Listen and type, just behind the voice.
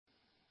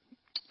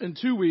In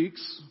 2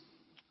 weeks,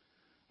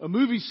 a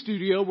movie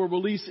studio will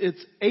release its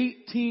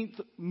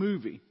 18th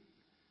movie.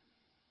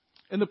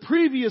 And the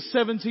previous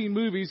 17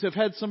 movies have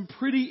had some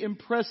pretty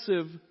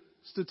impressive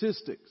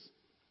statistics.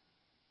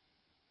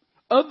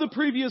 Of the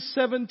previous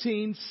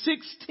 17,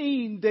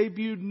 16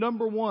 debuted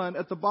number one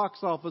at the box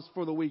office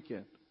for the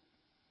weekend.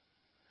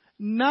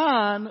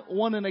 9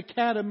 won an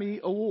Academy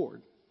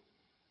Award.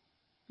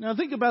 Now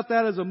think about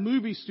that as a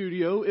movie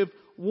studio. If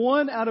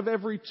 1 out of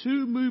every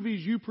 2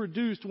 movies you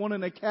produced won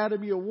an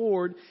Academy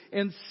Award,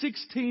 and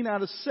 16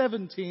 out of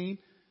 17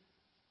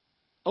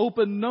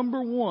 opened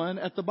number one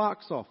at the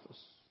box office.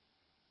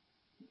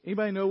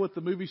 Anybody know what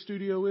the movie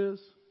studio is?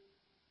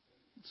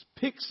 It's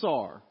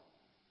Pixar.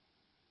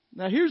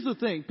 Now here's the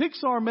thing.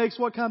 Pixar makes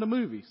what kind of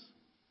movies?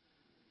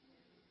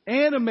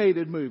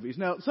 Animated movies.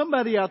 Now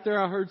somebody out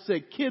there I heard say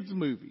kids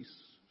movies.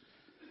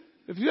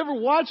 If you ever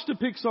watched a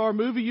Pixar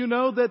movie, you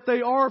know that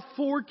they are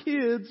for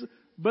kids,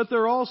 but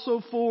they're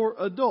also for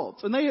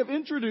adults. And they have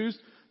introduced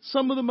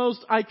some of the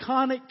most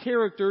iconic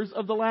characters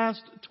of the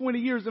last 20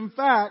 years. In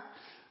fact,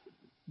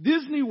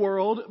 Disney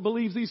World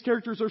believes these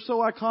characters are so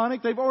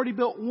iconic, they've already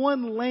built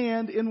one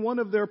land in one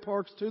of their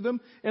parks to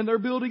them, and they're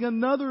building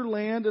another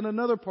land in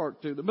another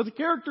park to them. But the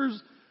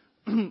characters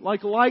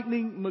like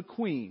Lightning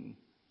McQueen,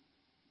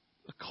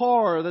 a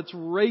car that's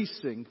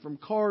racing from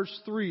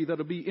Cars 3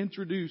 that'll be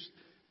introduced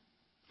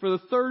for the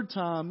 3rd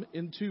time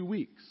in 2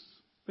 weeks.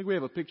 I think we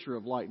have a picture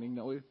of Lightning,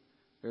 don't we?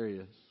 There he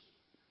is.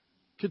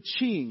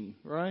 Ka-ching,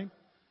 right?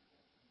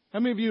 How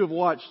many of you have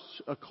watched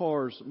a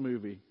Cars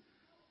movie?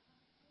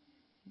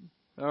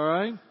 All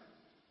right.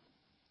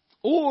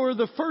 Or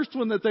the first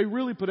one that they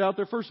really put out,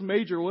 their first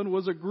major one,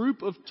 was a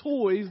group of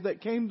toys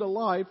that came to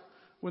life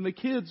when the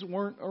kids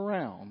weren't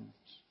around.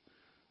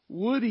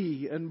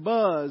 Woody and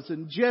Buzz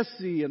and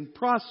Jessie and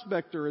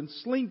Prospector and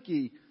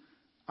Slinky.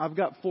 I've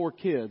got 4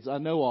 kids. I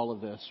know all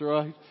of this,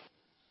 right?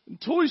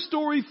 Toy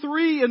Story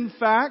 3, in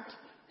fact,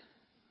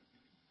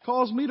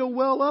 caused me to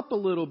well up a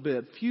little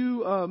bit.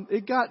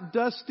 It got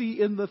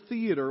dusty in the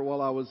theater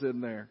while I was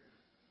in there.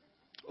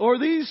 Or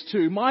these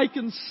two, Mike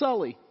and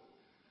Sully,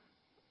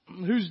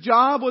 whose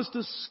job was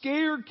to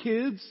scare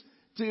kids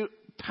to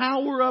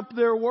power up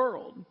their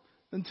world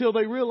until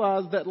they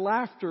realized that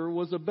laughter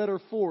was a better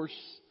force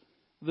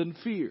than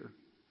fear.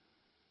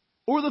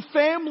 Or the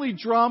family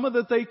drama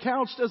that they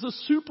couched as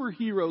a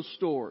superhero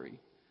story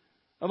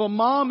of a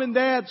mom and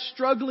dad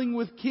struggling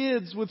with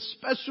kids with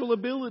special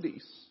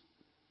abilities.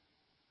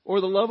 Or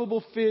the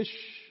lovable fish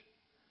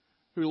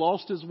who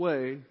lost his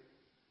way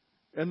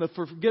and the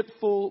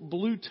forgetful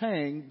blue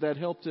tang that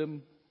helped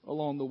him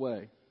along the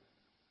way.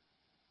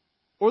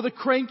 Or the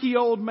cranky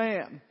old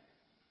man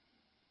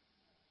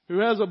who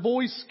has a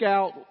Boy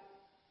Scout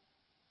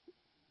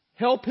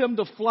help him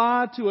to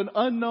fly to an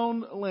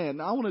unknown land.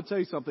 Now, I want to tell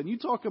you something. You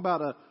talk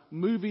about a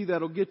movie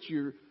that'll get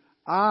your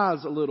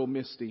eyes a little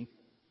misty.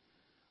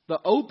 The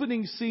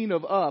opening scene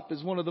of Up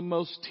is one of the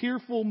most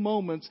tearful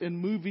moments in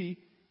movie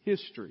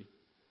history.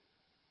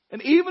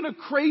 And even a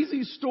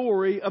crazy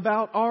story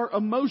about our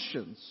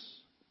emotions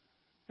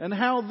and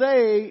how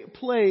they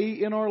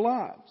play in our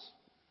lives.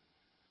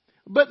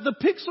 But the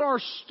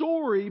Pixar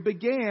story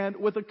began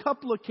with a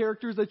couple of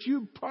characters that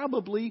you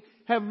probably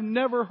have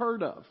never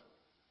heard of.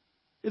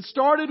 It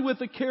started with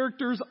the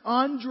characters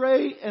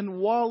Andre and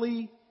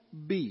Wally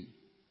B.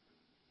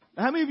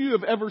 How many of you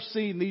have ever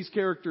seen these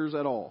characters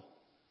at all?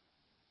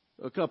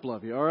 A couple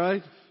of you, all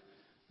right?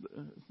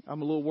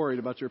 I'm a little worried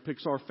about your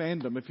Pixar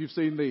fandom if you've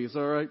seen these,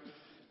 all right?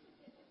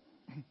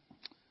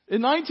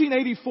 In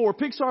 1984,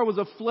 Pixar was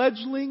a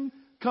fledgling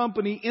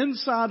company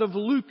inside of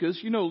Lucas.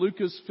 You know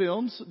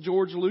Lucasfilms,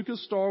 George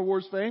Lucas, Star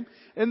Wars fame.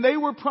 And they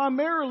were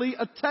primarily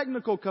a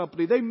technical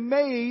company. They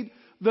made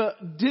the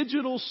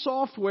digital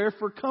software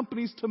for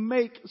companies to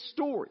make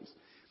stories.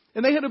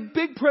 And they had a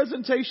big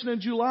presentation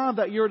in July of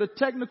that year at a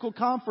technical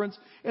conference,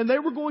 and they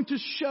were going to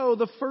show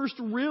the first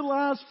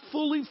realized,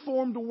 fully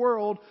formed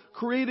world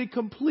created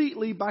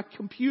completely by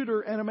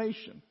computer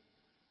animation.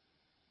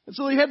 And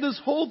so they had this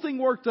whole thing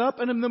worked up,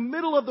 and in the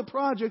middle of the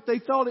project, they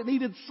thought it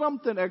needed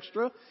something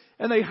extra,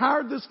 and they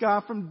hired this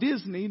guy from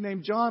Disney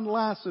named John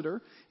Lasseter.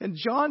 And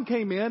John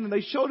came in, and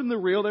they showed him the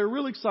reel. They were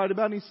really excited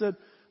about it, and he said,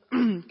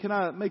 can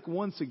I make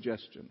one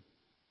suggestion?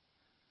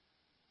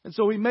 And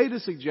so he made a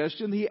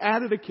suggestion. He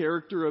added a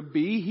character, a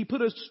bee. He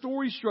put a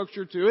story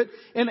structure to it.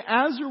 And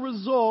as a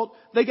result,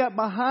 they got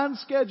behind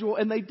schedule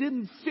and they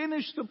didn't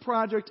finish the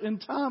project in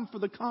time for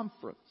the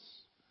conference.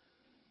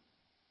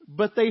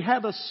 But they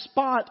had a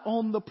spot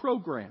on the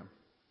program.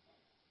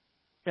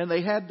 And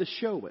they had to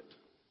show it.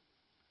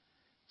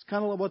 It's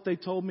kind of like what they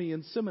told me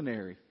in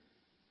seminary.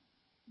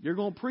 You're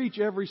going to preach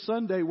every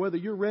Sunday whether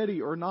you're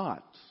ready or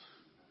not.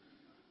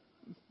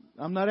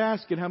 I'm not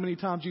asking how many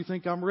times you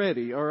think I'm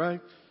ready, all right?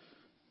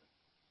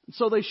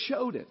 So they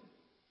showed it.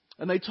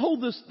 And they tell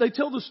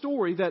the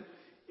story that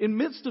in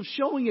midst of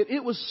showing it,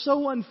 it was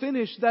so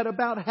unfinished that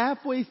about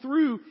halfway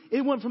through,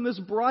 it went from this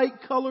bright,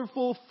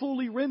 colorful,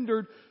 fully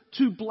rendered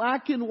to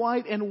black and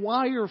white and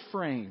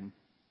wireframe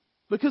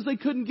because they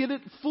couldn't get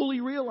it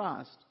fully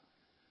realized.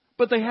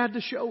 But they had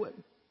to show it.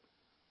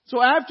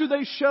 So after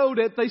they showed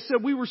it, they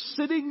said we were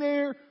sitting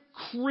there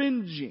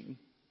cringing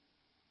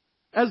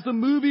as the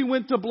movie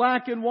went to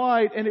black and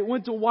white and it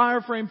went to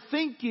wireframe,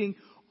 thinking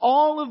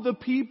all of the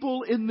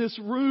people in this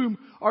room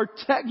are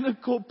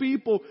technical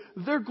people.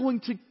 They're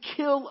going to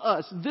kill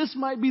us. This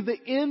might be the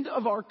end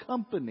of our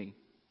company.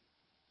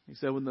 He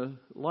said when the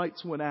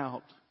lights went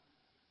out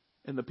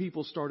and the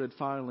people started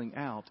filing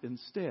out,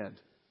 instead,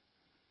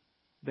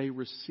 they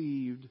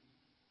received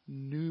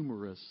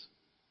numerous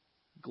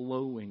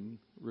glowing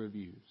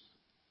reviews.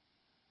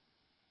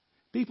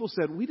 People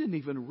said, we didn't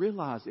even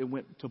realize it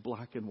went to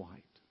black and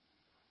white.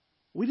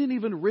 We didn't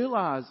even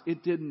realize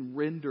it didn't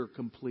render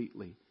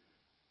completely.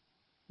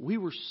 We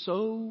were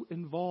so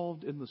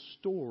involved in the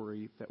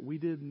story that we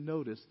didn't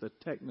notice the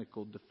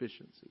technical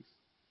deficiencies.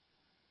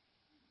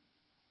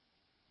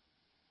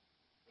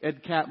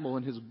 Ed Catmull,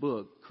 in his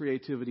book,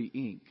 Creativity,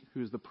 Inc.,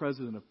 who is the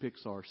president of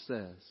Pixar,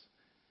 says,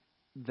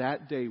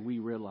 that day we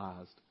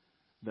realized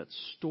that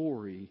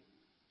story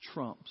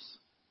trumps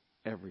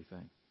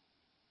everything.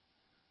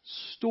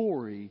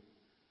 Story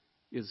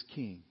is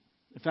king.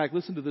 In fact,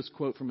 listen to this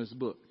quote from his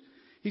book.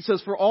 He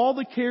says, for all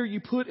the care you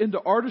put into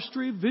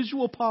artistry,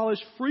 visual polish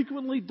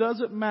frequently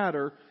doesn't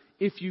matter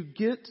if you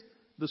get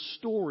the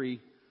story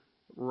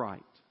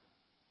right.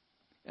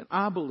 And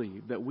I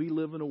believe that we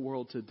live in a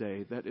world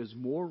today that is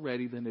more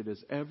ready than it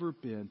has ever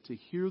been to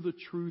hear the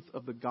truth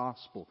of the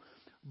gospel.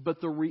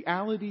 But the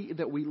reality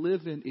that we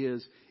live in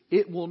is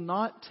it will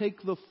not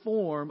take the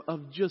form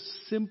of just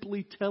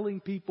simply telling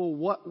people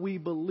what we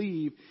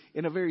believe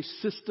in a very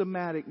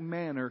systematic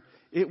manner.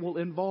 It will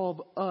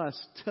involve us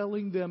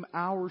telling them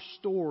our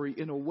story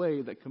in a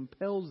way that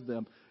compels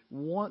them,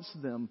 wants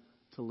them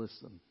to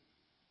listen.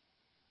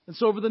 And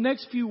so over the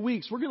next few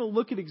weeks, we're going to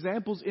look at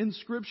examples in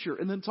Scripture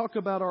and then talk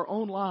about our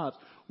own lives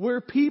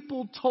where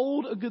people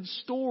told a good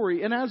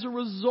story and as a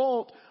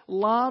result,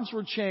 lives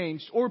were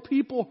changed or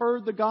people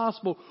heard the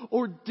gospel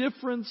or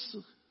difference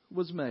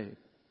was made.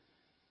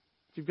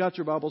 If you've got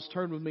your Bibles,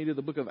 turn with me to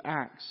the book of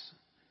Acts,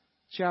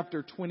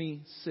 chapter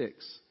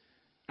 26.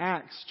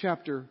 Acts,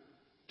 chapter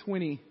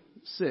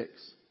 26.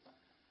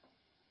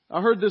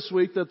 I heard this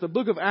week that the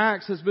book of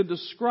Acts has been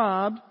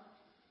described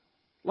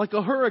like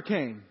a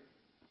hurricane.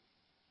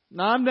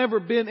 Now, I've never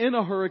been in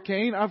a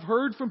hurricane. I've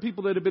heard from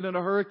people that have been in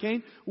a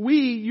hurricane.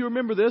 You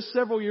remember this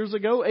several years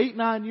ago,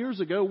 8-9 years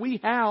ago, we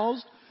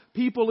housed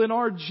people in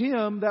our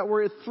gym that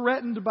were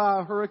threatened by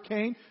a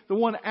hurricane, the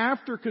one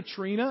after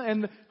Katrina,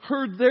 and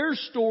heard their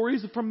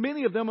stories from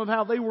many of them of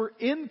how they were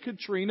in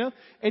Katrina.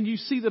 And you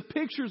see the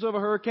pictures of a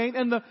hurricane,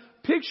 and the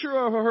picture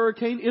of a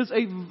hurricane is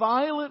a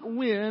violent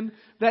wind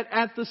that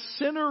at the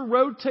center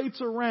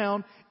rotates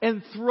around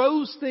and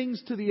throws things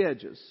to the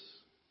edges.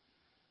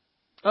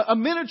 A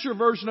miniature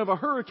version of a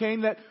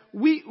hurricane that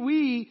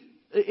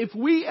if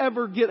we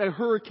ever get a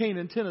hurricane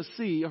in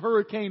Tennessee, a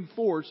hurricane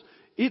force,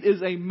 it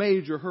is a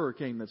major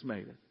hurricane that's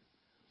made it.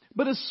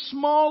 But a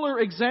smaller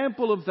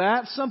example of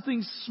that,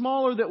 something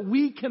smaller that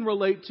we can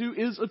relate to,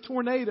 is a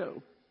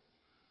tornado.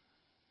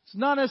 It's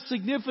not as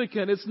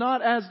significant. It's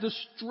not as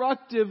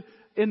destructive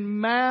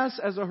in mass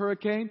as a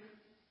hurricane.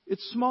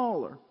 It's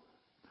smaller.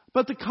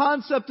 But the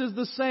concept is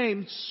the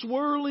same.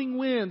 Swirling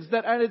winds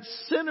that at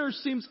its center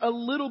seems a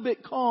little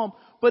bit calm,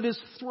 but is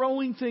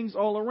throwing things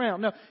all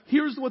around. Now,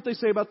 here's what they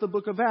say about the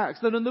book of Acts.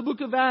 That in the book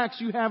of Acts,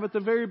 you have at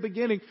the very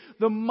beginning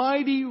the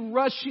mighty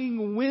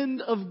rushing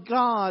wind of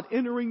God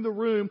entering the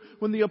room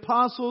when the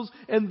apostles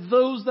and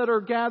those that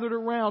are gathered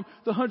around,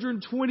 the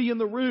 120 in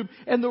the room,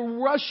 and the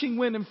rushing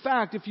wind. In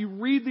fact, if you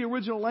read the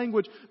original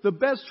language, the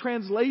best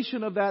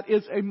translation of that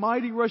is a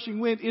mighty rushing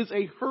wind is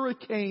a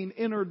hurricane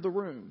entered the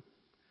room.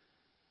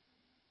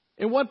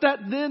 And what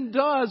that then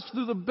does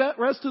through the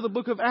rest of the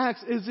book of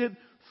Acts is it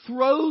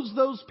throws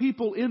those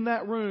people in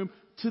that room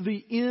to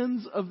the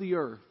ends of the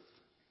earth.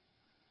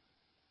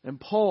 And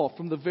Paul,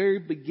 from the very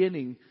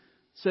beginning,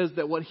 says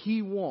that what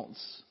he wants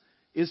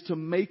is to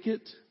make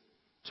it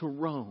to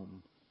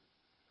Rome.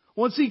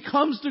 Once he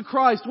comes to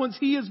Christ, once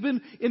he has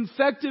been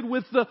infected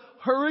with the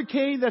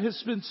hurricane that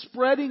has been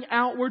spreading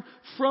outward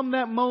from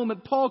that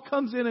moment, Paul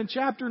comes in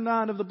chapter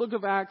 9 of the book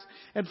of Acts,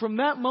 and from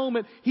that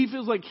moment, he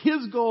feels like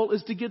his goal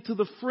is to get to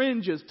the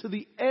fringes, to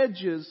the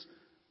edges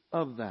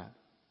of that.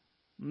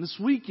 And this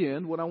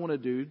weekend, what I want to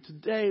do,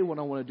 today what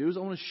I want to do is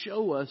I want to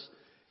show us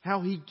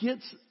how he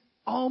gets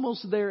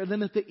almost there, and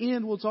then at the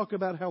end we'll talk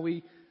about how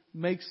he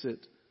makes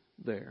it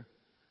there.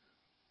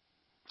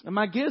 And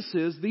my guess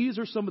is these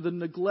are some of the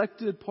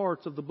neglected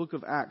parts of the book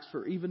of Acts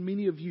for even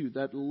many of you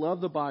that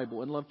love the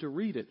Bible and love to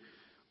read it.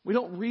 We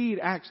don't read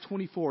Acts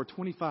 24,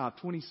 25,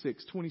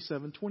 26,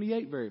 27,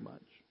 28 very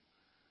much.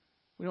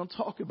 We don't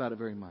talk about it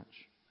very much.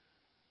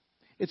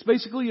 It's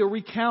basically a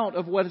recount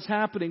of what is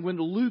happening when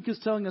Luke is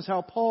telling us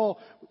how Paul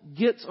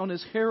gets on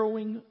his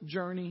harrowing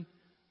journey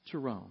to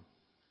Rome.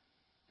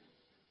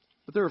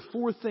 But there are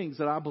 4 things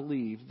that I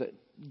believe that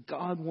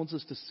God wants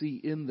us to see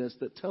in this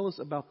that tell us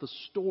about the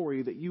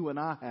story that you and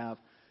I have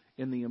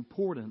and the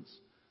importance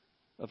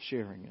of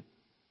sharing it.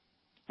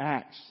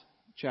 Acts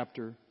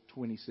chapter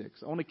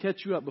 26. I want to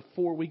catch you up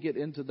before we get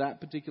into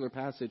that particular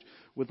passage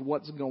with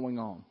what's going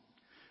on.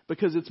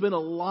 Because it's been a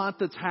lot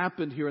that's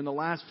happened here in the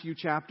last few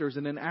chapters.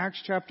 And in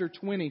Acts chapter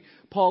 20,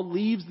 Paul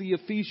leaves the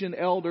Ephesian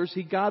elders.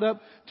 He got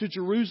up to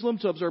Jerusalem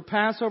to observe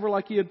Passover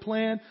like he had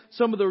planned.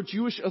 Some of the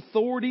Jewish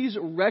authorities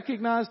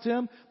recognized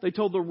him. They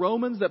told the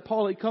Romans that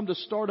Paul had come to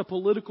start a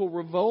political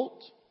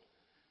revolt,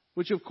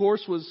 which of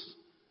course was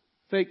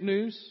fake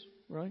news,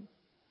 right?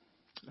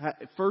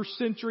 First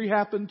century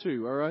happened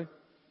too, all right?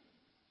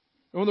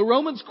 And when the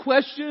Romans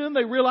question him,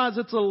 they realize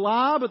it's a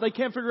lie, but they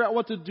can't figure out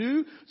what to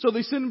do. So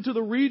they send him to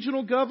the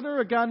regional governor,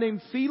 a guy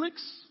named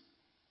Felix.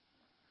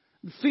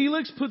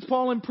 Felix puts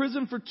Paul in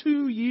prison for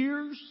 2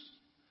 years.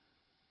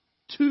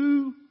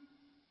 2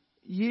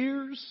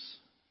 years.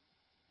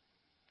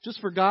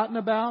 Just forgotten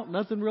about.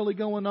 Nothing really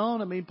going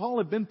on. I mean, Paul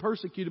had been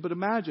persecuted, but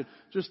imagine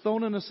just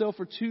thrown in a cell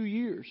for 2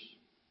 years.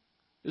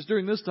 It's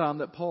during this time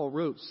that Paul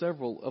wrote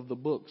several of the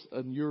books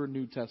in your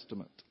New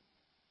Testament.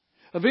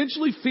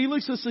 Eventually,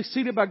 Felix is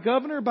succeeded by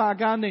governor by a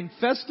guy named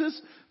Festus.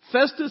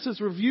 Festus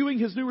is reviewing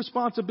his new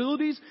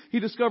responsibilities. He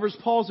discovers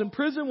Paul's in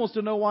prison, wants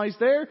to know why he's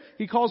there.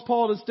 He calls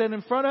Paul to stand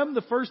in front of him.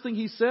 The first thing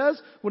he says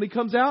when he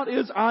comes out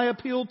is, "I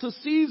appeal to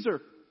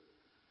Caesar."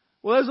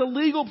 Well, there's a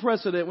legal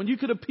precedent when you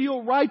could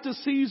appeal right to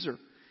Caesar.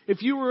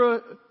 If you were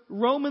a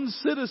Roman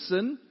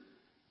citizen,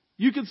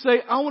 you could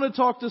say, "I want to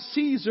talk to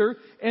Caesar,"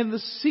 and the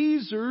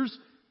Caesars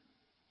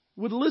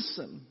would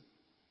listen.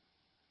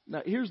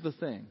 Now, here's the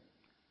thing.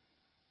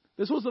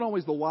 This wasn't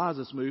always the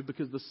wisest move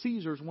because the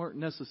Caesars weren't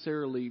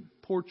necessarily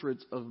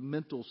portraits of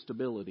mental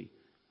stability.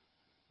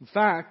 In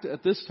fact,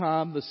 at this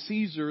time, the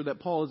Caesar that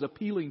Paul is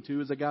appealing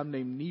to is a guy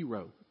named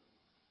Nero.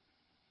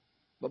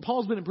 But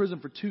Paul's been in prison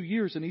for 2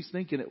 years and he's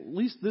thinking, at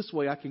least this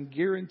way I can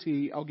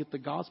guarantee I'll get the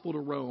gospel to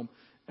Rome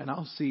and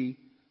I'll see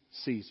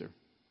Caesar.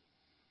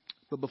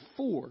 But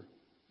before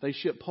they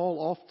ship Paul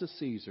off to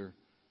Caesar,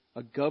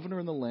 a governor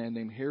in the land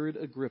named Herod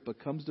Agrippa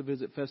comes to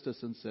visit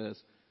Festus and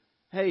says,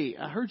 "Hey,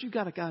 I heard you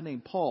got a guy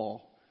named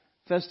Paul."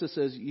 Festus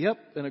says,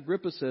 "Yep." And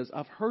Agrippa says,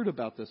 "I've heard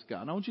about this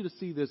guy." And I want you to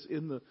see this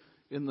in the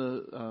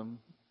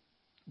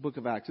book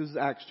of Acts. This is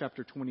Acts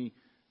chapter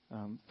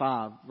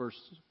 25, verse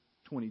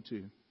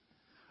 22.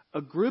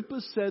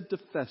 Agrippa said to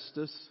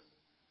Festus,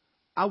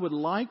 "I would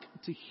like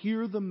to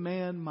hear the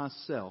man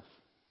myself.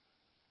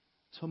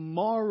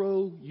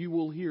 Tomorrow you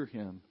will hear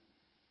him,"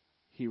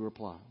 he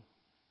replied.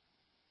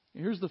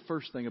 And here's the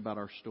first thing about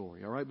our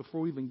story, all right,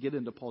 before we even get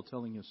into Paul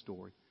telling his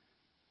story,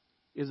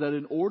 is that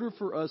in order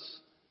for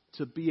us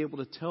to be able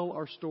to tell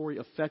our story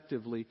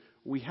effectively,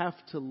 we have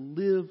to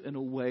live in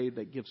a way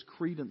that gives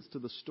credence to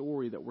the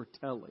story that we're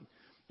telling.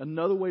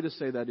 Another way to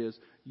say that is,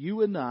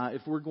 you and I,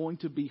 if we're going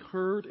to be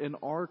heard in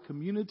our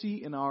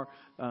community, in our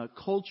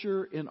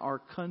culture, in our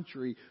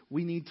country,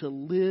 we need to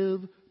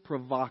live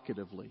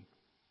provocatively.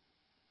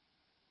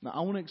 Now,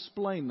 I want to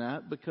explain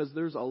that because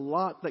there's a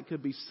lot that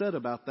could be said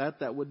about that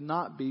that would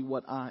not be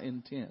what I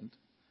intend.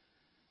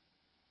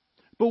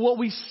 But what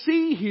we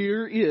see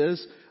here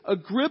is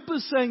Agrippa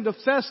saying to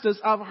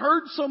Festus, "I've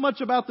heard so much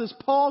about this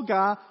Paul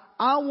guy,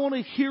 I want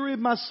to hear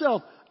him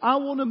myself. I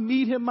want to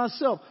meet him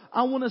myself.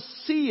 I want to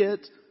see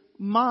it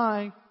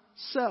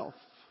myself.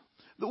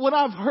 What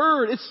I've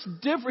heard, it's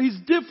different. He's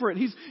different.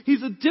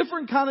 He's a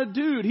different kind of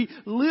dude. He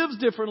lives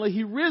differently.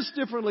 He risks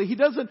differently. He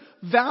doesn't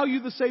value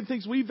the same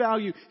things we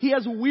value. He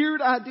has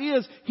weird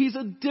ideas. He's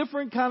a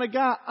different kind of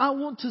guy. I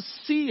want to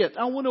see it.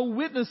 I want to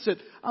witness it.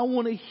 I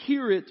want to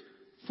hear it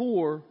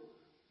for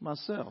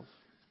myself."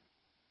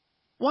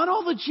 Why do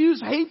all the Jews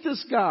hate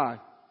this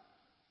guy?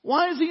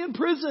 Why is he in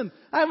prison?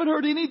 I haven't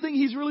heard anything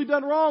he's really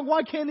done wrong.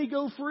 Why can't he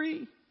go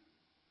free?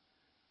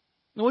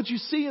 Now what you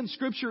see in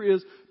Scripture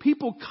is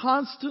people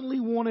constantly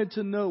wanted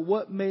to know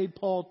what made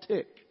Paul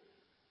tick.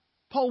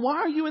 "Paul, why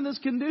are you in this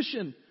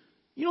condition?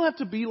 You don't have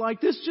to be like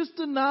this. Just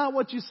deny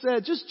what you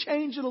said. Just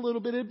change it a little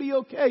bit. It'd be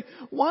okay.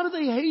 Why do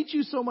they hate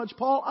you so much,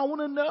 Paul? I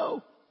want to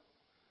know."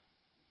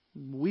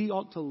 We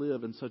ought to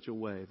live in such a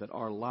way that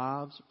our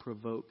lives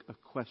provoke a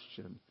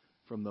question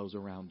from those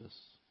around us.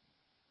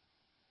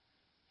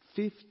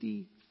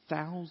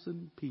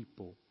 50,000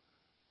 people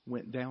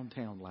went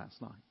downtown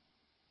last night.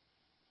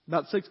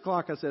 About 6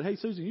 o'clock, I said, "Hey,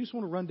 Susan, you just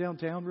want to run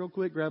downtown real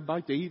quick, grab a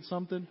bite to eat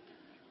something?"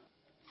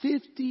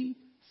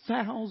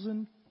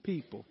 50,000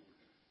 people.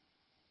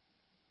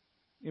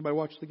 Anybody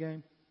watch the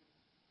game?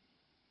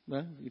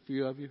 No? A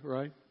few of you,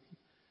 right?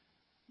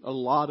 A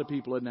lot of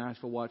people in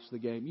Nashville watched the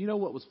game. You know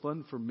what was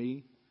fun for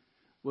me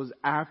was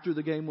after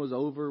the game was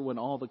over when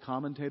all the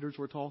commentators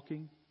were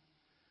talking.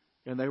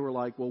 And they were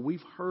like, "Well,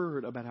 we've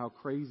heard about how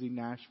crazy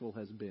Nashville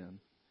has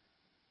been.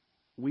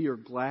 We are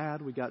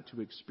glad we got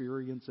to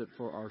experience it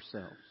for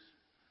ourselves."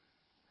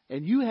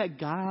 And you had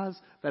guys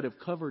that have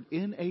covered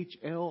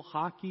NHL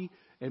hockey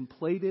and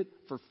played it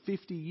for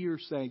 50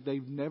 years saying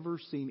they've never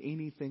seen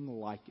anything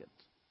like it.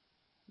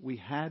 We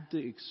had to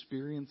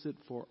experience it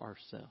for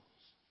ourselves.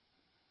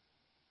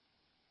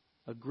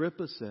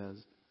 Agrippa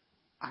says,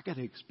 "I got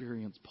to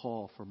experience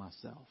Paul for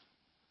myself.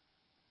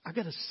 I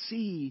got to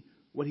see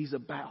what he's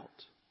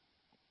about."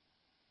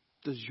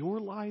 Does your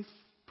life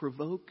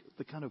provoke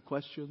the kind of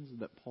questions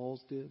that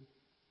Paul's did?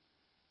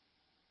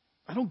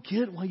 I don't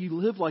get why you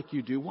live like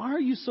you do. Why are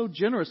you so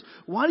generous?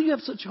 Why do you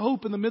have such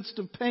hope in the midst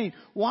of pain?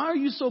 Why are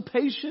you so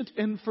patient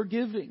and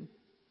forgiving?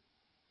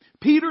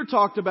 Peter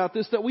talked about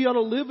this, that we ought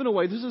to live in a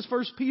way. This is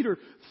 1 Peter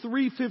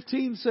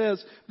 3:15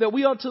 says that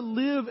we ought to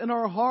live in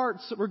our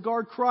hearts that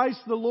regard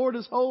Christ the Lord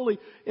as holy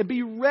and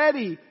be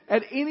ready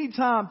at any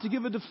time to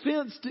give a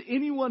defense to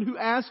anyone who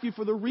asks you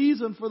for the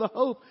reason for the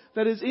hope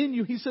that is in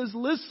you. He says,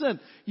 listen,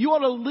 you ought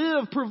to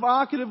live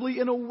provocatively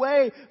in a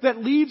way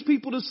that leads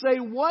people to say,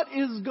 what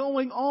is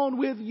going on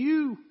with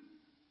you?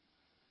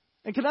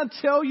 And can I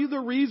tell you the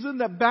reason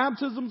that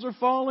baptisms are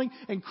falling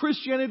and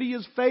Christianity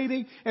is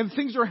fading and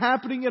things are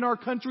happening in our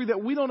country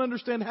that we don't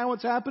understand how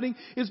it's happening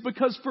is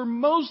because for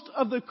most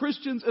of the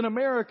Christians in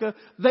America,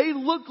 they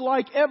look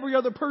like every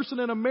other person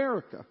in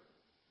America.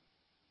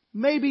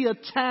 Maybe a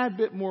tad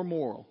bit more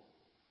moral.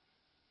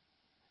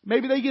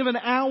 Maybe they give an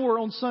hour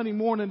on Sunday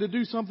morning to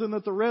do something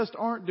that the rest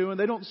aren't doing.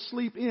 They don't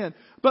sleep in.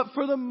 But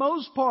for the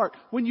most part,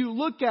 when you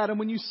look at them,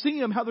 when you see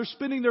them, how they're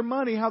spending their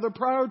money, how they're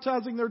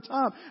prioritizing their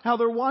time, how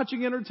they're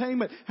watching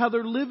entertainment, how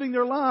they're living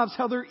their lives,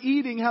 how they're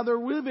eating, how they're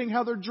living,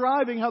 how they're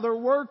driving, how they're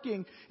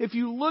working. If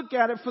you look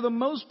at it, for the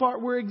most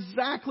part, we're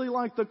exactly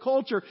like the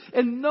culture.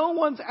 And no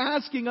one's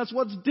asking us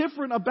what's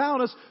different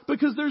about us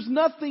because there's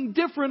nothing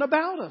different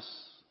about us.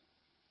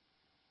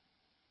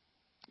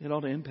 It ought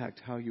to impact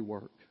how you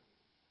work.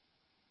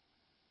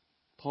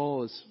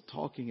 Paul is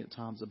talking at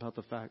times about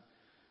the fact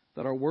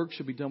that our work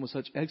should be done with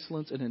such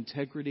excellence and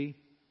integrity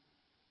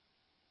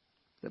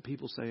that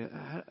people say,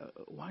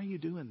 why are you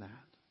doing that?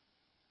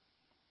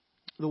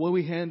 The way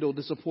we handle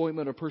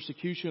disappointment or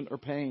persecution or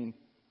pain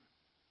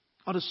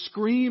ought to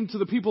scream to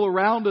the people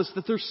around us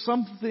that there's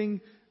something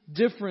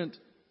different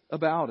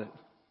about it.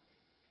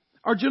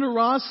 Our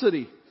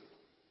generosity,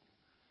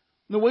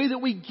 the way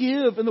that we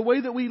give and the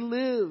way that we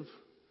live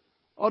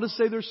ought to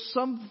say there's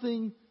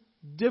something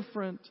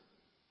different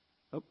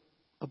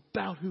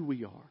about who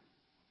we are.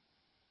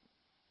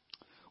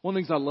 One of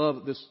the things I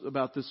love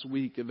about this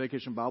week at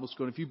Vacation Bible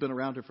School, and if you've been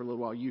around here for a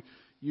little while, you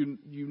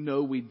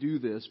know we do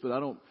this, but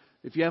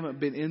if you haven't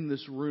been in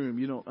this room,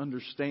 you don't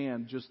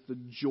understand just the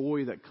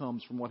joy that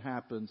comes from what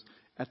happens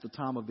at the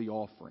time of the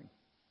offering.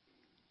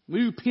 We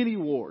do penny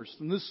wars.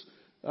 And this,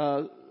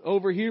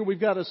 over here,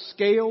 we've got a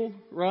scale,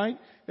 right?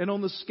 And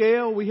on the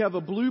scale, we have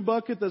a blue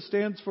bucket that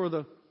stands for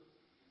the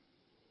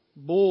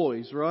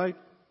boys, right?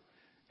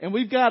 And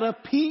we've got a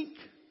pink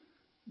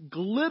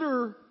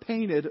glitter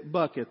painted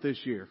bucket this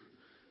year.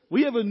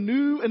 We have a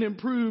new and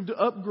improved,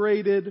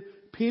 upgraded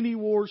penny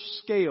war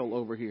scale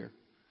over here.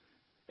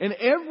 And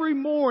every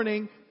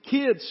morning,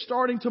 kids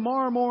starting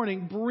tomorrow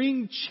morning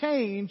bring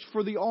change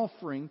for the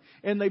offering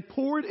and they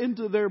pour it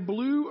into their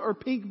blue or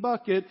pink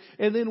bucket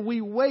and then we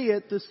weigh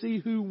it to see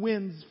who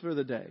wins for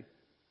the day.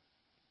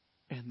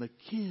 And the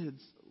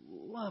kids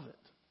love it.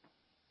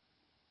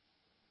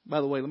 By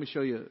the way, let me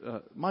show you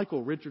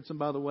Michael Richardson,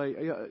 by the way.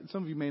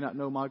 Some of you may not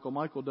know Michael.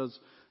 Michael does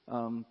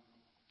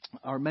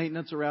our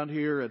maintenance around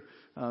here.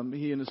 And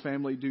he and his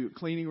family do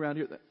cleaning around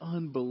here.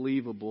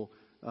 Unbelievable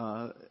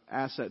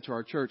asset to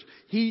our church.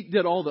 He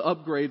did all the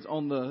upgrades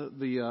on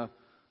the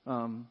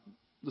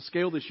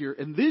scale this year.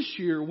 And this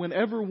year,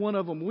 whenever one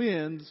of them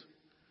wins,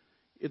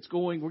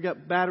 we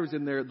got batteries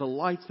in there. The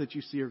lights that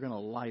you see are going to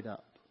light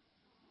up.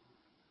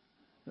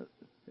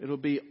 It'll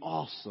be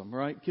awesome,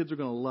 right? Kids are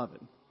going to love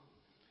it.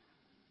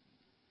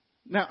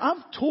 Now,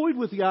 I've toyed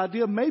with the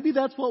idea, maybe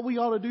that's what we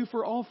ought to do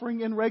for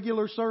offering in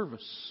regular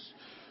service.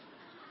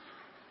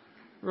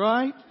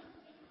 Right?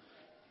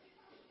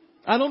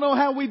 I don't know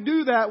how we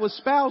do that with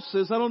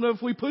spouses. I don't know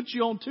if we put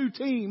you on two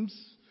teams,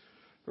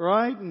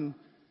 right?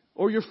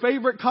 Or your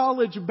favorite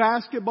college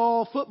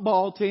basketball,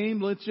 football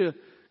team, let you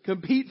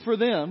compete for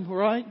them,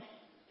 right?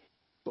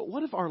 But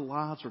what if our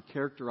lives are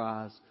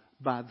characterized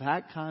by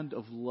that kind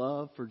of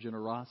love for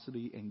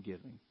generosity and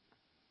giving?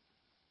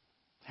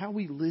 How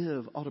we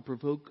live ought to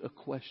provoke a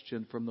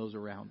question from those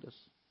around us.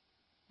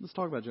 Let's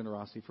talk about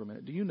generosity for a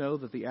minute. Do you know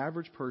that the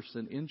average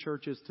person in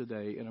churches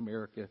today in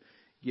America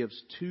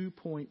gives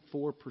 2.4%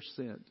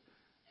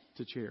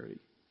 to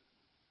charity?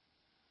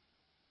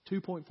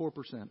 2.4%.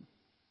 Do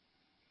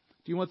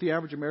you know what the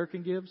average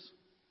American gives?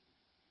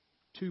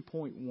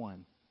 2.1.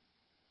 Do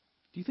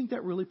you think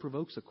that really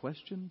provokes a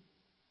question?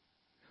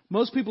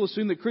 Most people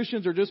assume that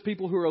Christians are just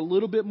people who are a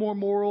little bit more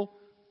moral,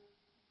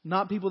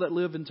 not people that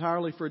live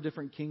entirely for a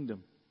different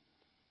kingdom.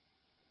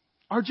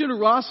 Our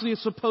generosity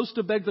is supposed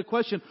to beg the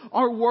question.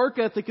 Our work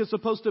ethic is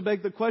supposed to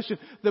beg the question.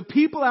 The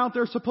people out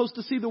there are supposed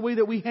to see the way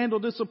that we handle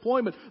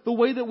disappointment, the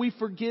way that we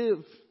forgive.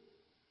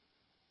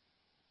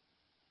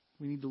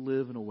 We need to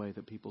live in a way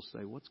that people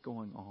say, what's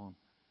going on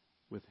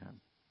with him?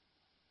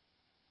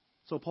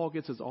 So Paul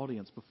gets his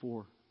audience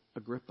before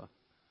Agrippa.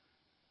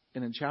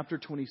 And in chapter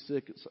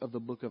 26 of the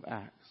book of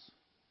Acts,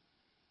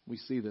 we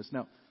see this.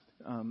 Now,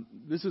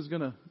 this is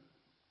going to,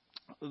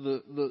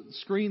 the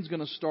screen's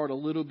going to start a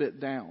little bit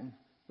down.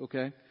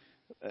 Okay?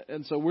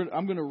 And so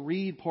I'm going to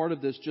read part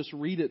of this. Just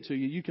read it to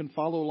you. You can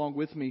follow along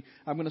with me.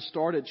 I'm going to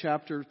start at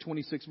chapter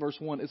 26, verse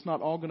 1. It's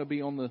not all going to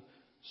be on the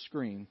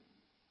screen.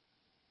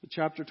 But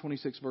chapter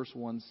 26, verse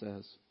 1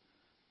 says,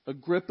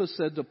 Agrippa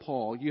said to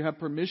Paul, "You have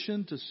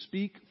permission to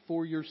speak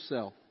for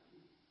yourself."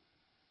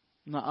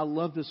 Now, I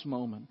love this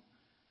moment.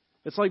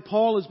 It's like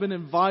Paul has been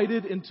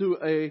invited into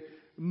a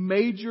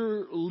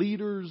major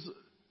leader's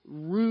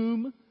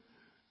room.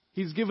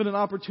 He's given an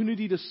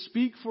opportunity to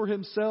speak for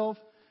himself.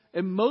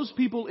 And most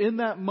people in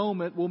that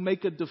moment will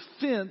make a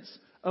defense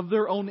of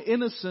their own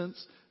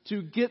innocence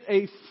to get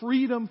a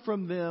freedom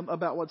from them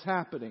about what's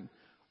happening.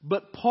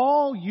 But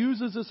Paul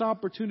uses this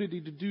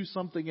opportunity to do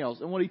something else.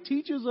 And what he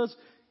teaches us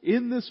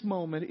in this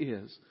moment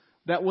is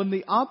that when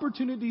the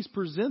opportunities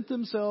present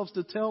themselves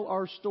to tell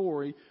our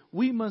story,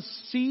 we must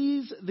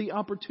seize the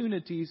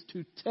opportunities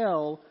to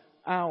tell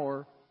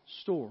our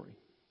story.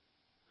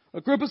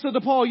 Agrippa said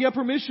to Paul, "You have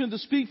permission to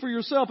speak for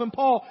yourself." And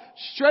Paul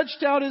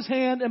stretched out his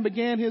hand and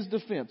began his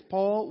defense.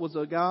 Paul was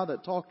a guy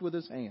that talked with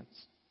his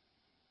hands.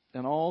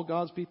 And all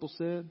God's people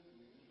said,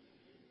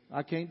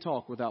 "I can't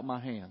talk without my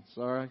hands."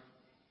 All right.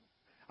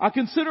 "I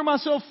consider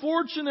myself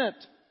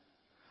fortunate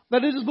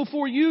that it is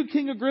before you,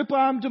 King Agrippa,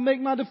 I am to make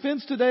my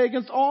defense today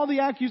against all the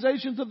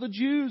accusations of the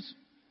Jews,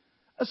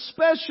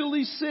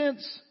 especially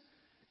since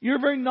you're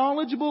very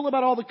knowledgeable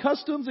about all the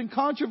customs and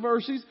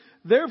controversies.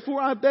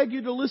 Therefore, I beg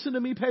you to listen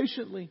to me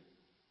patiently."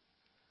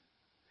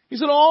 He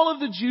said, "All of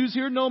the Jews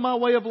here know my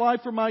way of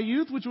life from my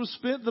youth, which was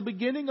spent at the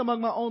beginning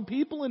among my own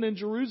people and in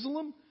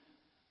Jerusalem.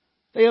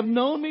 They have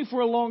known me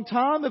for a long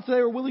time. If they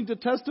are willing to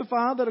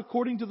testify that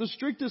according to the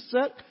strictest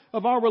set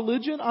of our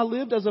religion, I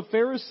lived as a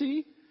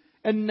Pharisee,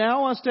 and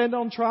now I stand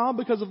on trial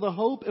because of the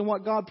hope and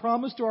what God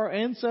promised to our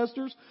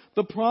ancestors,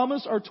 the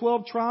promise our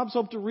 12 tribes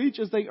hope to reach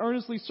as they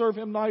earnestly serve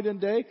Him night and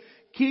day.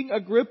 King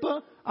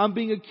Agrippa, I'm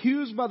being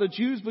accused by the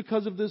Jews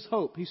because of this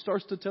hope." He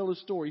starts to tell his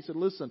story. He said,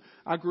 "Listen,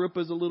 I grew up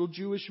as a little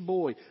Jewish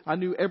boy. I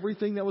knew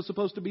everything that was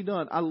supposed to be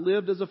done. I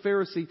lived as a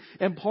Pharisee.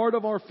 And part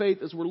of our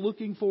faith is we're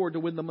looking forward to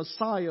when the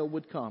Messiah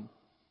would come."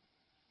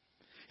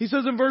 He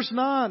says in verse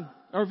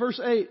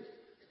 8,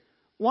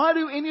 "Why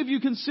do any of you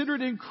consider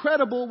it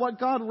incredible what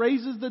God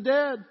raises the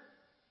dead?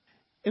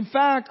 In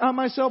fact, I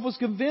myself was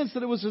convinced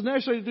that it was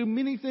necessary to do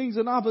many things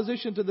in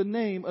opposition to the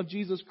name of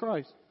Jesus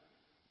Christ.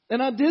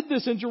 And I did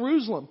this in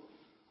Jerusalem.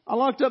 I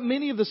locked up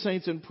many of the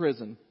saints in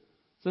prison.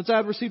 Since I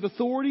had received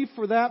authority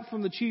for that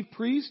from the chief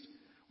priest,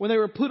 when they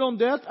were put on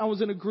death, I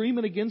was in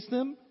agreement against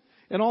them.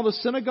 In all the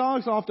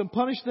synagogues, I often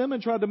punished them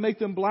and tried to make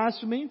them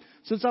blaspheme.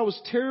 Since I was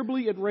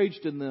terribly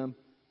enraged in them,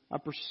 I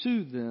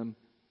pursued them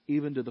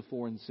even to the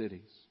foreign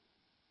cities."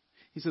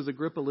 He says,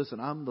 "Agrippa, listen,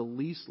 I'm the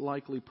least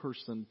likely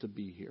person to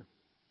be here.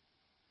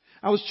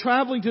 I was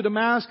traveling to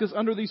Damascus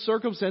under these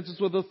circumstances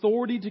with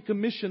authority to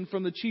commission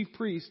from the chief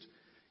priest,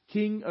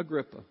 King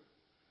Agrippa.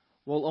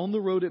 While on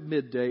the road at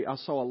midday, I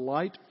saw a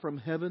light from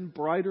heaven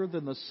brighter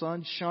than the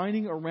sun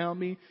shining around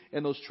me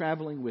and those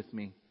traveling with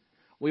me.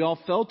 We all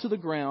fell to the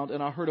ground,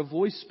 and I heard a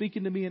voice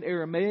speaking to me in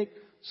Aramaic,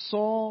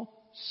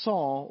 'Saul,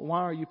 Saul,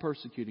 why are you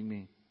persecuting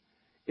me?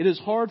 It is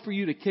hard for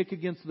you to kick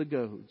against the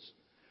goads.'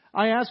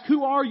 I asked,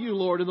 'Who are you,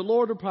 Lord?' And the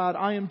Lord replied,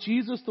 'I am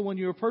Jesus, the one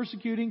you are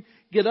persecuting.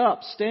 Get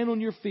up, stand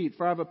on your feet,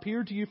 for I have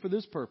appeared to you for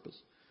this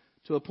purpose,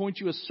 to appoint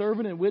you a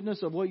servant and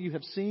witness of what you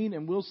have seen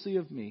and will see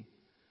of me.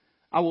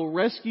 I will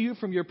rescue you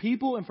from your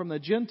people and from the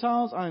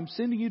Gentiles. I am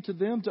sending you to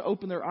them to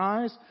open their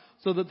eyes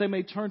so that they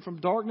may turn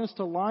from darkness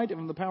to light and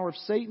from the power of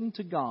Satan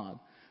to God,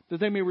 that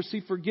they may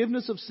receive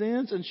forgiveness of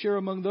sins and share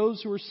among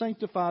those who are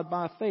sanctified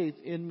by faith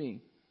in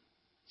me.'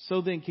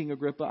 So then, King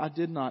Agrippa, I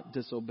did not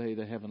disobey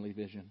the heavenly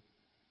vision.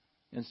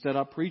 Instead,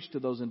 I preached to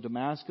those in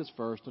Damascus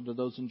first, and to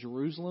those in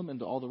Jerusalem, and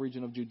to all the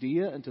region of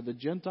Judea, and to the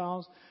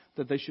Gentiles,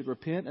 that they should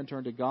repent and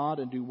turn to God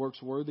and do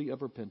works worthy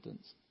of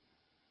repentance.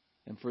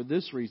 And for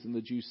this reason,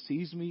 the Jews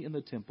seized me in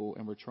the temple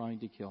and were trying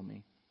to kill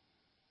me."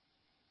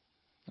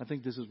 I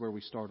think this is where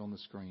we start on the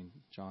screen,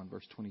 John,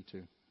 verse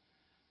 22.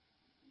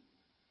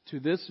 "To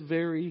this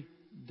very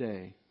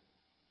day,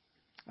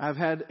 I've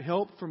had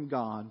help from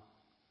God,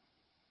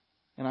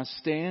 and I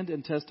stand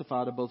and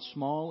testify to both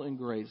small and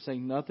great,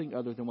 saying nothing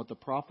other than what the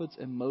prophets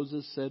and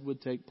Moses said would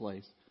take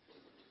place,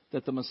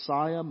 that the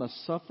Messiah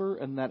must suffer,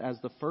 and that as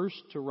the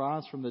first to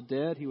rise from the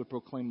dead, He would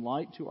proclaim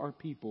light to our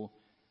people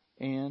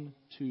and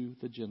to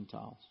the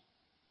Gentiles."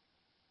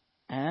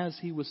 As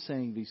he was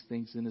saying these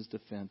things in his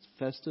defense,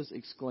 Festus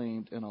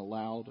exclaimed in a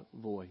loud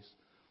voice,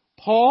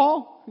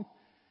 "Paul,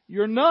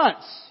 you're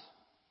nuts."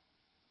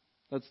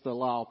 That's the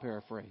Lyle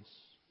paraphrase.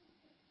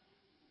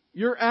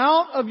 "You're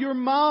out of your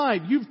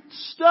mind. You've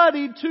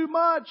studied too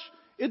much.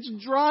 It's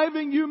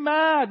driving you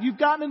mad. You've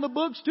gotten in the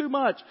books too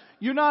much.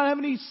 You're not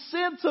having any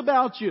sense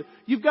about you.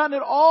 You've gotten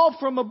it all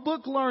from a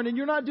book learned, and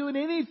you're not doing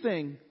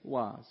anything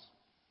wise."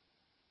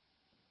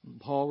 And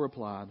Paul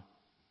replied,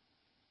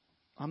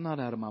 "I'm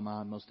not out of my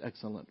mind, most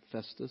excellent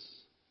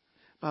Festus."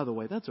 By the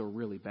way, that's a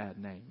really bad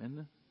name, isn't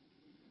it?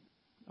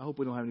 I hope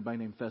we don't have anybody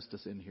named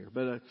Festus in here.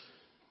 But,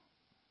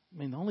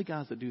 the only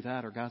guys that do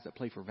that are guys that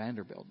play for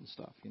Vanderbilt and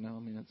stuff.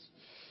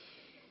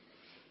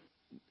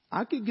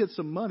 I could get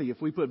some money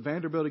if we put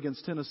Vanderbilt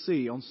against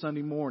Tennessee on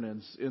Sunday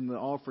mornings in the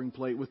offering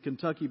plate with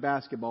Kentucky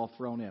basketball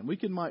thrown in.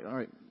 All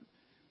right,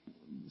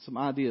 some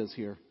ideas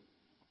here.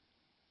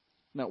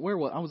 Now,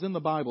 I was in the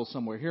Bible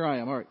somewhere. Here I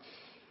am. All right.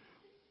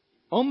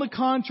 On the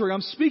contrary,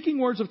 I'm speaking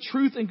words of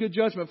truth and good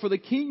judgment, for the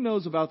king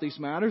knows about these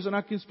matters, and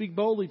I can speak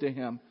boldly to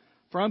him.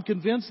 For I'm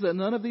convinced that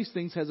none of these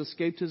things has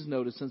escaped his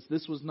notice, since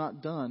this was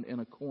not done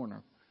in a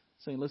corner.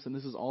 Saying, listen,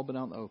 this has all been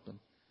out in the open.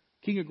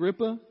 King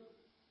Agrippa,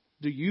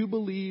 do you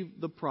believe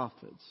the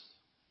prophets?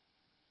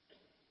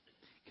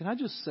 Can I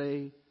just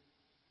say,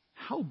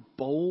 how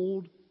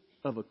bold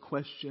of a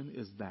question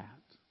is that?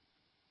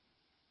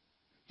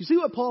 You see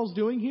what Paul's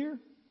doing here?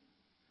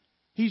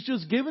 He's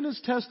just given his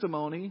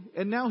testimony,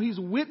 and now he's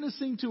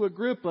witnessing to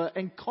Agrippa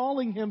and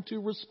calling him to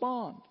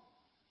respond.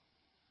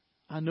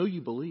 I know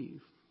you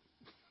believe.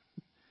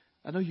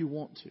 I know you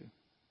want to.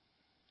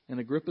 And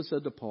Agrippa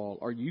said to Paul,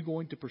 are you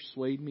going to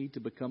persuade me to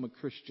become a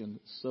Christian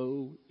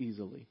so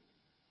easily?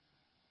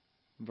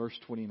 Verse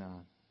 29.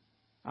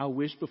 I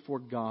wish before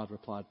God,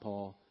 replied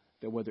Paul,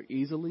 that whether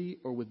easily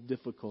or with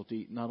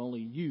difficulty, not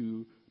only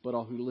you, but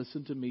all who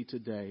listen to me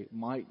today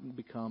might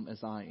become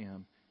as I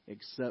am,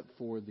 except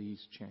for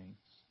these chains.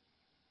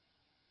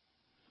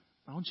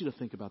 I want you to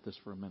think about this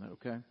for a minute,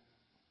 okay?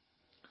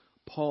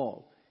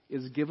 Paul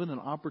is given an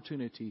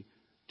opportunity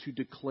to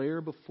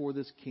declare before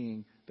this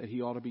king that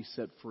he ought to be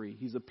set free.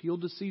 He's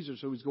appealed to Caesar,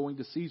 so he's going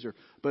to Caesar.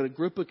 But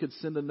Agrippa could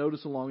send a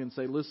notice along and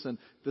say, listen,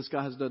 this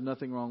guy has done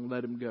nothing wrong,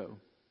 let him go.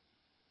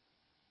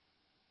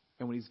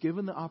 And when he's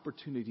given the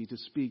opportunity to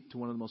speak to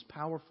one of the most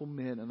powerful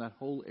men in that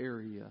whole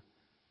area,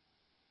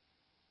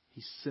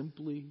 he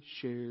simply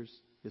shares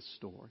his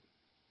story.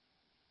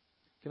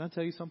 Can I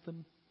tell you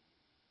something?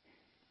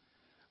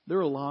 There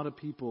are a lot of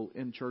people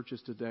in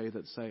churches today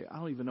that say, I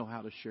don't even know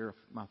how to share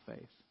my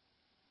faith.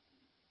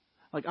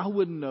 Like, I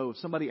wouldn't know if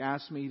somebody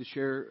asked me to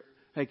share,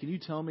 hey, can you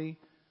tell me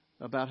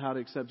about how to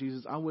accept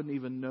Jesus? I wouldn't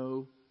even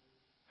know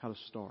how to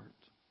start.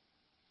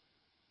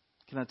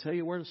 Can I tell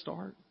you where to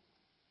start?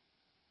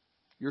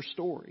 Your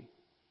story.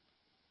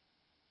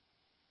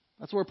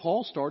 That's where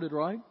Paul started,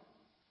 right?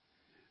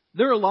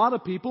 There are a lot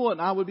of people,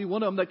 and I would be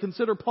one of them, that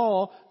consider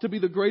Paul to be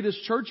the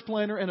greatest church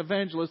planner and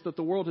evangelist that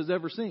the world has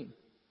ever seen.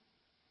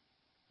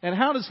 And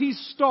how does he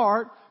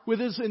start with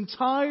his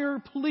entire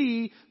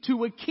plea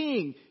to a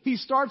king? He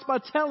starts by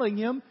telling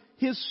him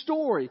his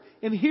story.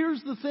 And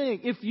here's the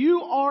thing. If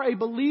you are a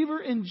believer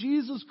in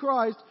Jesus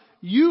Christ,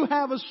 you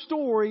have a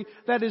story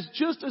that is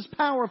just as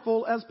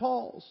powerful as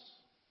Paul's.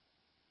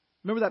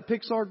 Remember that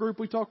Pixar group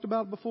we talked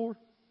about before?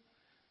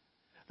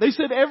 They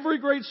said every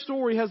great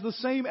story has the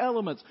same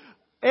elements.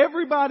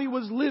 Everybody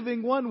was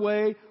living one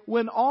way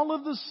when all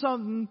of a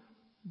sudden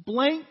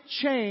blank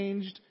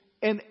changed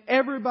and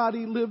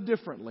everybody lived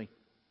differently.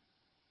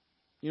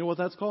 You know what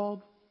that's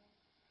called?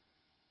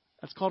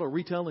 That's called a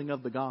retelling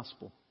of the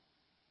gospel.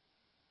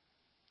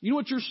 You know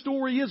what your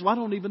story is? Well, I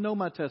don't even know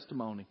my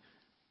testimony.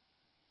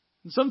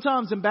 And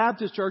sometimes in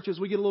Baptist churches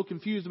we get a little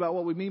confused about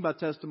what we mean by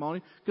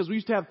testimony, because we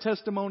used to have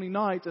testimony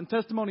nights, and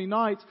testimony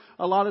nights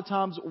a lot of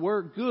times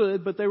were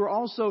good, but they were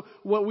also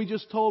what we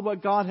just told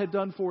what God had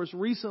done for us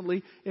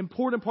recently,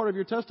 important part of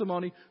your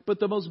testimony. But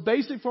the most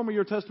basic form of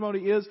your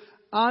testimony is,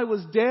 I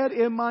was dead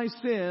in my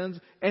sins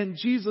and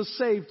Jesus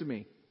saved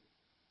me.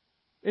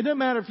 It doesn't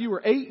matter if you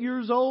were 8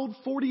 years old,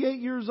 48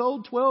 years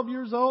old, 12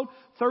 years old,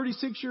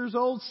 36 years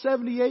old,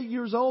 78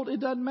 years old. It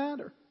doesn't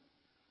matter.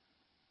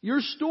 Your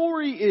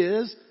story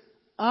is,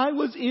 I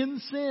was in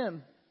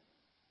sin.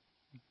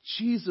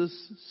 Jesus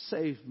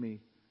saved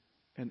me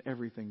and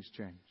everything's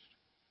changed.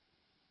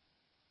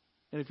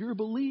 And if you're a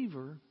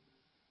believer,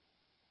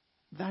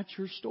 that's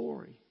your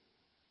story.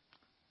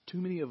 Too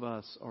many of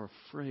us are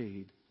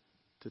afraid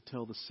to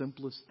tell the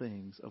simplest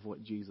things of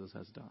what Jesus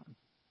has done.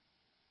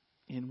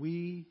 And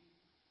we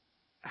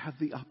have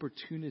the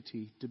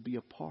opportunity to be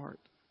a part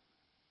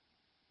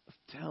of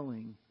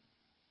telling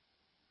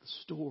the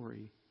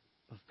story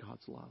of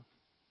God's love.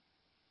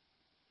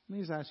 Let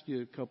me just ask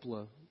you a couple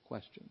of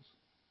questions.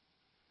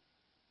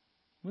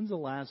 When's the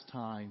last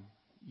time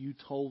you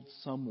told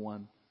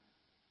someone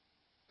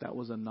that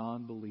was a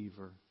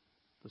non-believer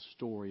the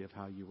story of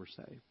how you were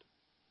saved?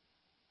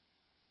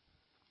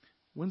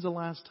 When's the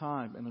last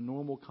time in a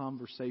normal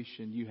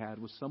conversation you had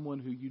with someone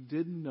who you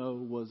didn't know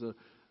was a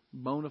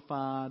bona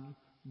fide,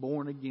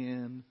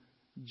 born-again,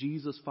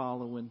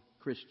 Jesus-following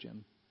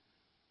Christian,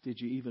 did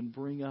you even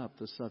bring up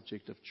the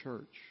subject of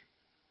church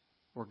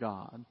or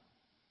God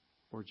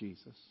or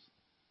Jesus?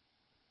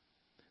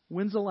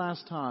 When's the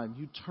last time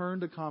you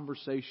turned a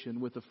conversation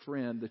with a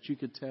friend that you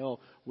could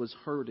tell was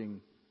hurting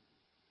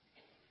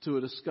to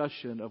a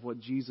discussion of what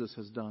Jesus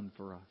has done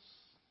for us?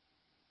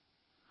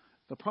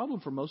 The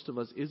problem for most of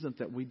us isn't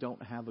that we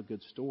don't have a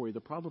good story. The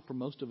problem for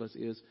most of us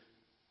is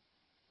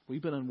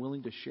we've been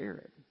unwilling to share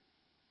it.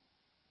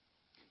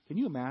 Can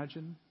you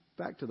imagine?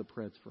 Back to the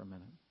Preds for a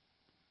minute.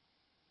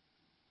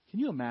 Can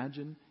you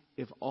imagine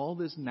if all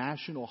this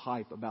national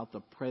hype about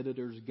the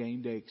Predators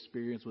game day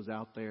experience was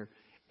out there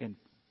and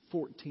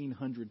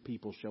 1,400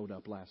 people showed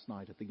up last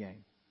night at the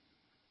game?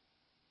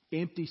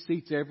 Empty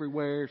seats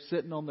everywhere,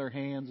 sitting on their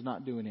hands,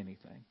 not doing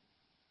anything.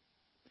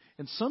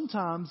 And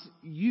sometimes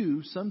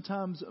you,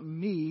 sometimes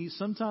me,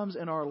 sometimes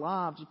in our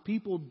lives,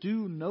 people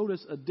do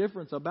notice a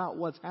difference about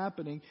what's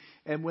happening.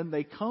 And when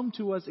they come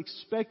to us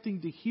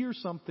expecting to hear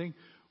something,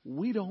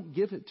 we don't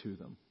give it to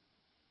them.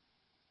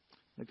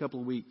 In a couple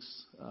of weeks,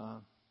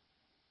 and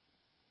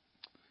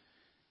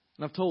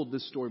I've told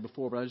this story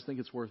before, but I just think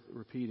it's worth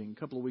repeating. A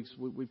couple of weeks,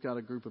 we've got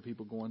a group of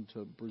people going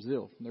to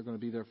Brazil. And they're going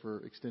to be there for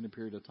an extended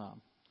period of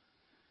time.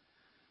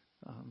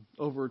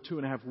 Over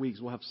 2.5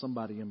 weeks, we'll have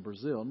somebody in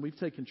Brazil. And we've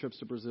taken trips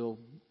to Brazil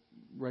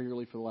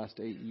regularly for the last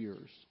 8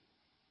 years.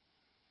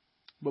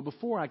 But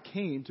before I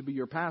came to be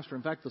your pastor,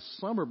 in fact, the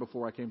summer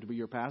before I came to be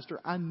your pastor,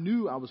 I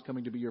knew I was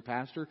coming to be your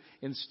pastor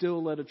and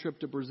still led a trip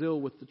to Brazil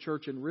with the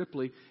church in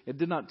Ripley. And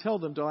did not tell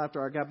them until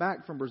after I got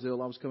back from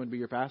Brazil I was coming to be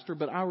your pastor.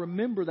 But I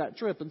remember that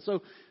trip. And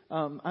so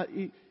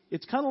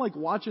it's kind of like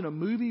watching a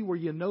movie where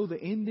you know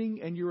the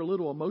ending and you're a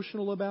little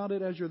emotional about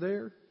it as you're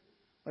there.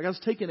 Like I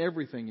was taking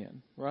everything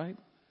in, right?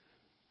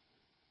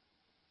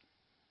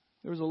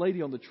 There was a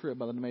lady on the trip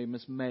by the name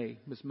of Miss May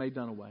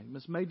Dunaway.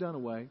 Miss May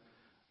Dunaway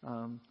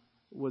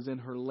was in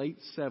her late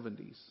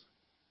 70s.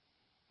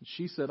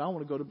 She said, I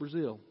want to go to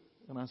Brazil.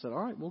 And I said,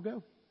 all right, we'll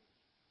go.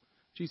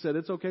 She said,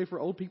 it's okay for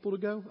old people to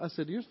go? I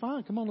said, you're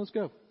fine. Come on, let's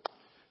go.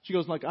 She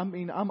goes,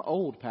 I'm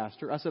old,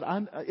 Pastor. I said,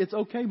 it's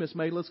okay, Miss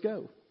May, let's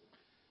go.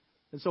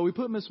 And so we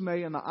put Miss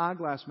May in the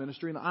eyeglass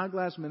ministry. In the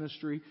eyeglass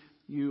ministry,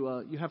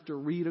 you have to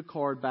read a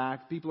card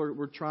back.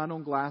 We're trying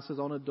on glasses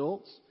on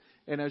adults.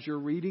 And as you're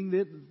reading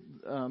it,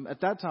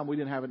 at that time we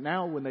didn't have it.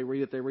 Now when they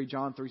read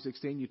John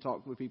 3:16. You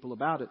talk with people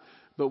about it.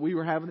 But we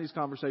were having these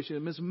conversations.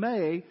 And Miss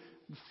May,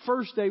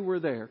 first day we're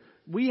there,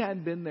 we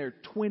hadn't been there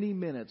 20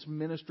 minutes,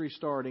 ministry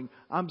starting.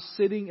 I'm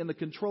sitting in the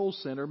control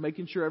center,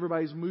 making sure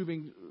everybody's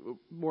moving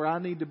where I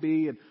need to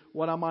be and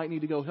what I might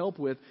need to go help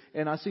with.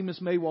 And I see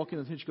Miss May walk in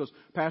and she goes,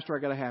 Pastor, I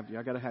got to have you.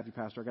 I got to have you,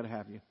 Pastor. I got to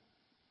have you.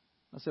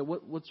 I said,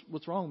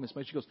 what's wrong, Miss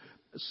May? She goes,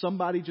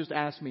 somebody just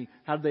asked me,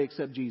 how did they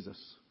accept Jesus?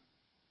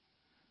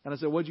 And I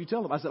said, what did you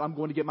tell them? I said, I'm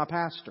going to get my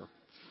pastor.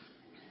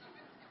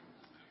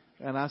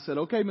 And I said,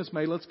 okay, Miss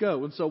May, let's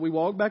go. And so we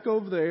walked back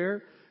over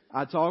there.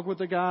 I talked with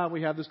the guy.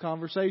 We had this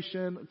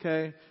conversation.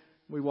 Okay.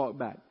 We walked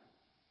back.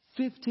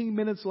 15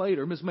 minutes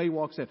later, Miss May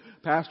walks in.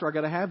 Pastor, I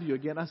got to have you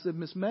again. I said,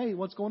 Miss May,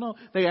 what's going on?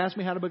 They asked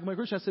me how to become a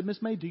Christian. I said,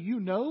 Miss May, do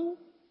you know?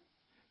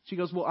 She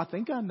goes, well, I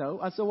think I know.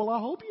 I said, well, I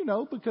hope you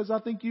know because I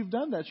think you've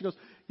done that. She goes,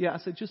 yeah. I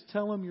said, just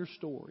tell them your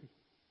story.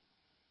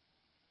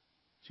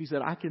 She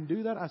said, I can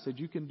do that? I said,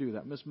 you can do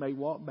that. Miss May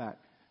walked back.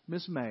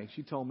 Miss May,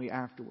 she told me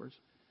afterwards.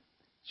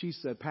 She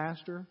said,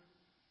 Pastor,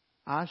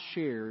 I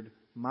shared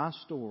my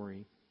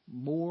story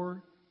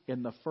more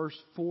in the first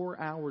 4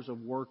 hours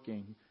of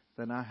working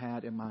than I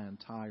had in my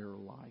entire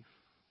life.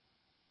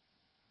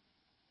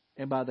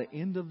 And by the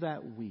end of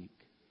that week,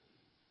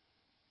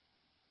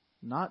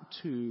 not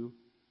 2,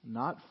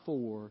 not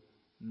 4,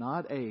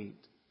 not 8,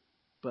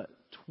 but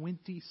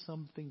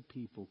 20-something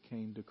people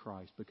came to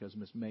Christ because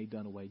Miss May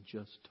Dunaway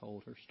just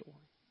told her story.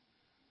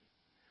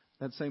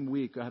 That same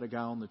week, I had a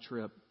guy on the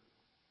trip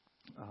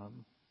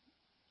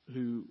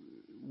who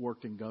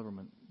worked in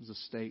government. He was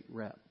a state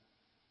rep.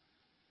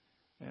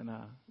 And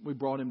we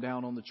brought him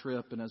down on the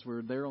trip, and as we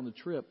were there on the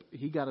trip,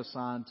 he got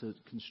assigned to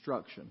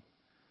construction.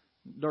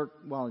 Dirk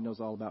Wiley knows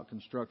all about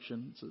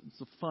construction.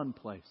 It's a fun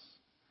place.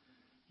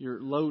 You're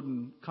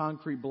loading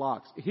concrete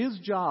blocks. His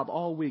job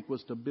all week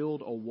was to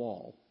build a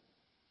wall.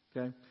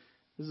 Okay?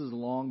 This is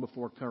long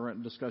before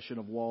current discussion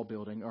of wall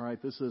building. All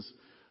right? This is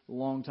a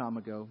long time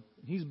ago.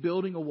 He's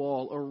building a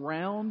wall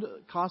around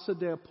Casa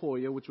de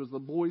Apoio, which was the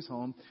boys'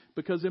 home,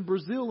 because in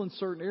Brazil, in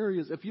certain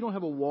areas, if you don't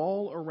have a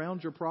wall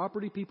around your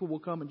property, people will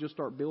come and just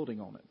start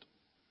building on it.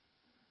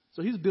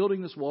 So he's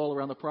building this wall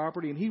around the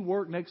property, and he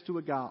worked next to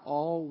a guy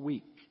all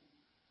week.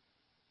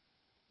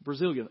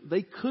 Brazilian.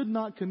 They could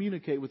not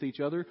communicate with each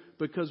other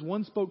because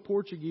one spoke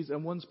Portuguese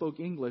and one spoke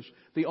English.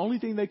 The only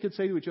thing they could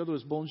say to each other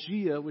was bom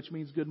dia, which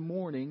means good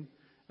morning,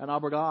 and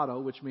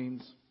obrigado, which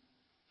means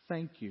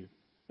thank you.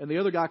 And the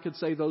other guy could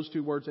say those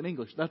two words in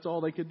English. That's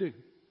all they could do.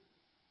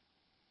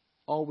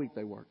 All week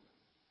they worked.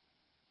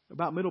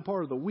 About middle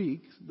part of the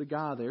week, the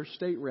guy there,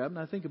 state rep, and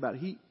I think about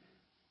it,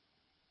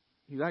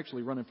 he's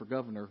actually running for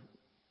governor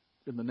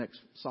in the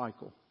next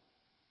cycle.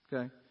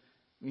 Okay?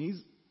 I mean,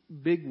 he's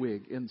big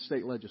wig in the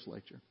state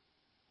legislature.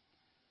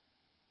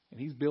 And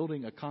he's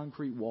building a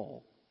concrete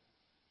wall.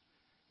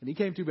 And he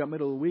came to me about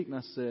middle of the week and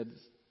I said,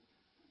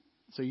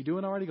 so you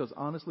doing all right? He goes,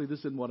 honestly, this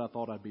isn't what I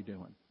thought I'd be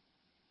doing.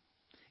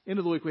 End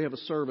of the week we have a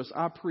service.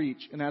 I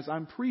preach. And as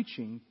I'm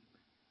preaching,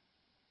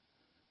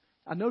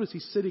 I notice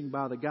he's sitting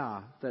by the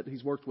guy that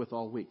he's worked with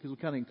all week. Because we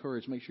kind of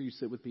encourage, make sure you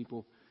sit with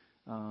people,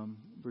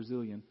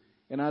 Brazilian.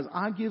 And as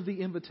I give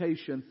the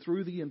invitation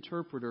through the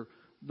interpreter,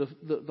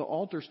 the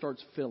altar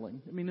starts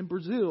filling. I mean, in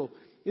Brazil,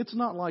 it's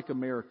not like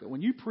America.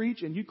 When you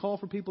preach and you call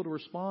for people to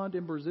respond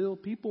in Brazil,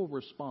 people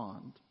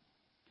respond.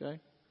 Okay?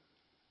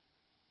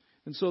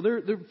 And so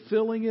they're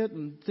filling it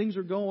and things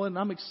are going. And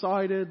I'm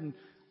excited. And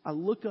I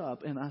look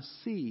up and I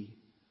see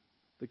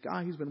the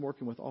guy he's been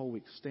working with all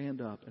week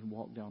stand up and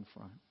walk down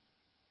front.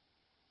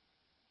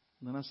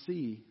 And then I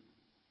see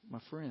my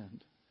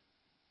friend,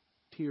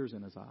 tears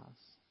in his eyes.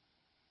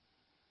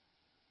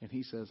 And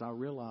he says, I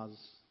realize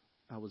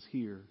I was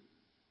here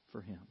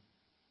for him.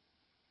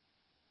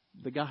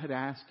 The guy had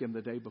asked him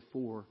the day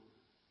before,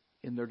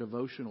 in their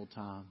devotional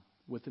time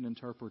with an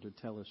interpreter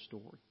to tell his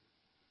story.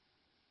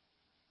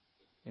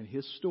 And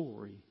his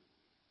story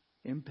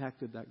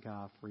impacted that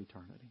guy for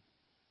eternity.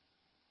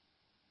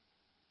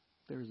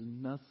 There's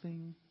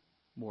nothing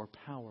more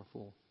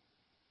powerful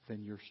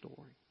than your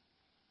story.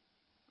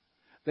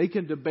 They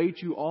can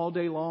debate you all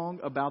day long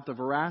about the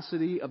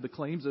veracity of the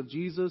claims of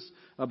Jesus,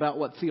 about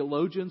what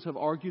theologians have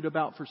argued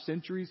about for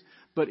centuries.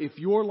 But if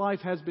your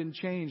life has been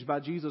changed by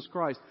Jesus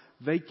Christ,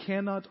 they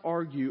cannot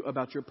argue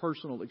about your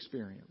personal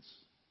experience.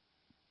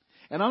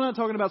 And I'm not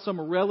talking about some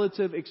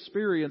relative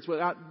experience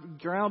without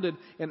grounded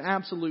in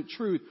absolute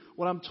truth.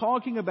 What I'm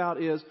talking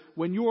about is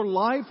when your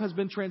life has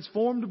been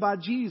transformed by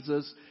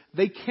Jesus,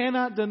 they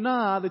cannot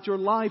deny that your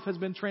life has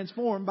been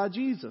transformed by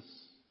Jesus.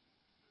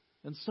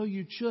 And so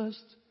you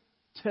just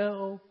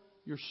tell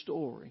your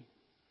story.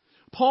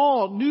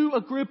 Paul knew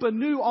Agrippa,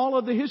 knew all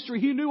of the history.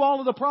 He knew all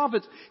of the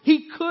prophets.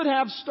 He could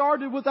have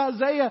started with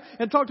Isaiah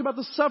and talked about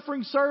the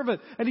suffering servant.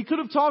 And he could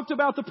have talked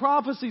about the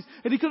prophecies.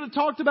 And he could have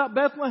talked about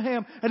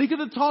Bethlehem. And he could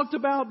have talked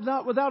about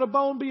not without a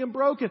bone being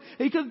broken.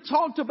 He could have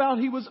talked about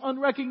he was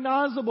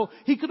unrecognizable.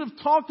 He could have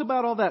talked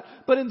about all that.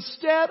 But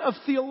instead of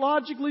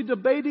theologically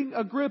debating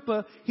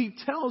Agrippa, he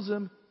tells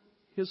him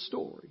his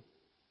story.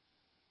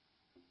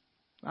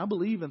 I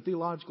believe in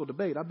theological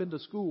debate. I've been to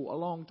school a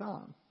long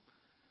time.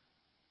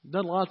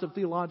 Done lots of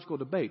theological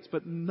debates,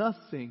 but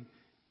nothing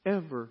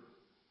ever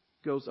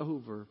goes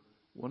over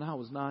when I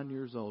was 9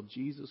 years old.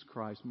 Jesus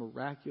Christ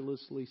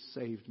miraculously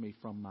saved me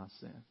from my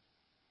sin.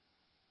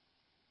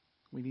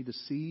 We need to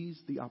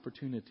seize the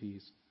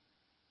opportunities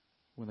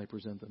when they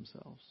present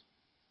themselves.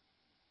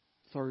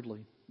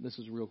 Thirdly, this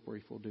is real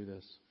brief. We'll do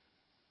this.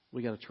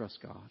 We got to trust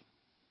God.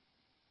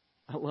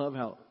 I love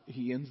how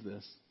he ends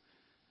this.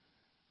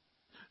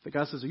 The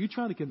guy says, are you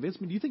trying to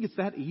convince me? Do you think it's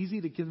that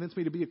easy to convince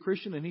me to be a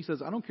Christian? And he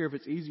says, I don't care if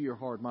it's easy or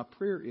hard. My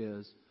prayer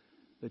is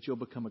that you'll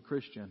become a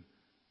Christian.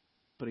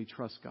 But he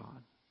trusts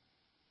God.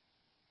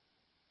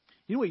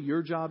 You know what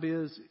your job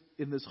is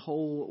in this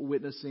whole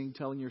witnessing,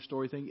 telling your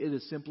story thing? It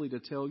is simply to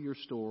tell your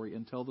story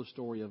and tell the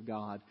story of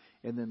God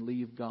and then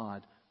leave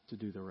God to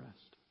do the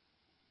rest.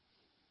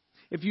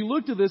 If you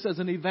look to this as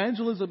an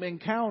evangelism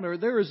encounter,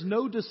 there is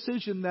no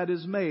decision that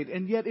is made.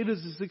 And yet it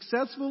is a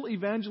successful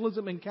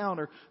evangelism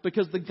encounter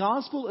because the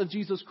gospel of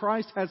Jesus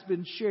Christ has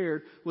been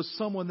shared with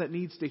someone that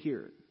needs to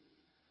hear it.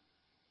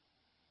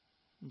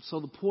 And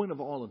so the point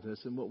of all of this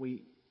and what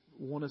we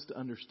want us to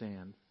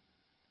understand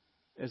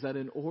is that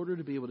in order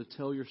to be able to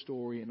tell your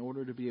story, in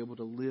order to be able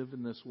to live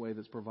in this way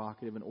that's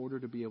provocative, in order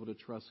to be able to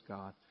trust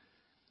God,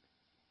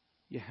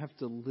 you have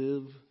to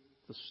live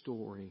the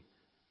story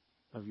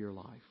of your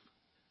life.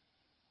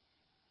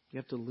 You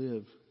have to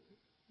live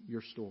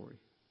your story.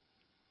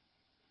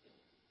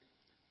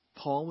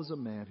 Paul was a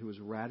man who was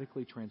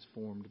radically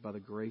transformed by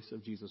the grace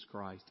of Jesus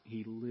Christ.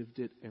 He lived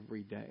it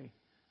every day.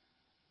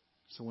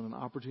 So when an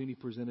opportunity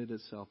presented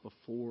itself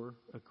before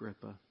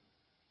Agrippa,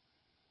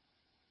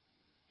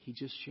 he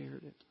just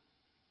shared it.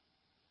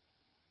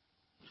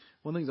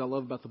 One of the things I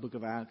love about the book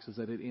of Acts is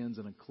that it ends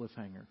in a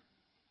cliffhanger.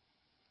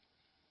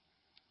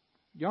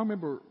 Y'all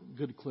remember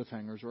good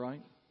cliffhangers,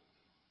 right?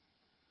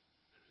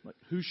 Like,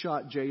 who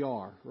shot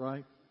JR,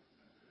 right?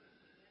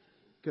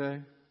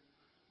 Okay.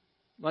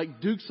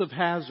 Like Dukes of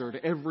Hazzard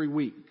every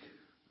week.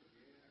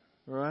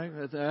 Right?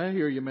 I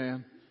hear you,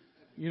 man.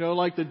 You know,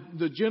 like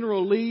the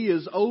General Lee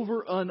is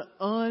over an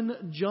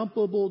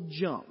unjumpable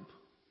jump.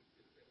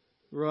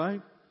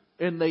 Right?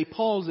 And they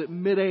pause it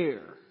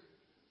midair.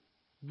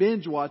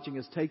 Binge watching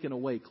has taken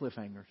away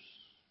cliffhangers.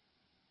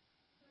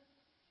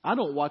 I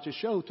don't watch a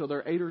show till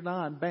they're 8 or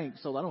 9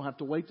 banked, so I don't have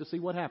to wait to see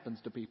what happens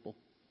to people.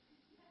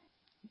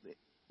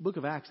 The book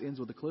of Acts ends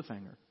with a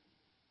cliffhanger.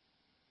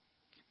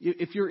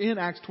 If you're in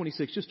Acts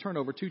 26, just turn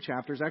over 2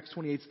 chapters. Acts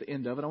 28 is the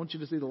end of it. I want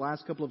you to see the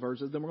last couple of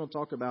verses. Then we're going to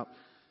talk about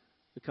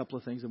a couple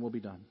of things and we'll be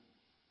done.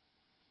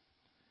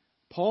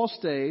 Paul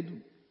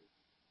stayed.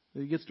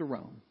 He gets to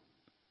Rome.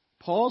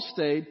 Paul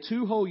stayed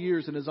 2 whole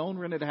years in his own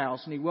rented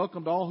house, and he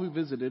welcomed all who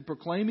visited,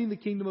 proclaiming the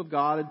kingdom of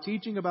God and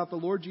teaching about the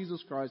Lord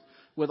Jesus Christ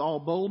with all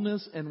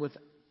boldness and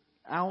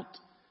without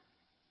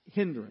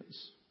hindrance.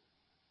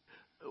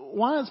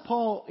 Why is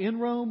Paul in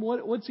Rome?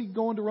 What's he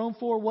going to Rome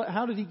for?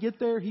 How did he get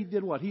there? He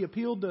did what? He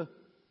appealed to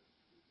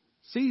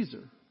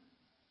Caesar.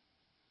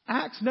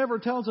 Acts never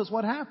tells us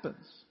what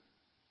happens.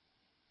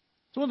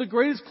 It's one of the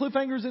greatest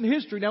cliffhangers in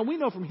history. Now, we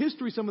know from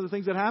history some of the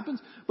things that happens,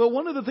 but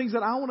one of the things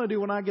that I want to do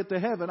when I get to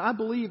heaven, I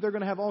believe they're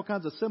going to have all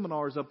kinds of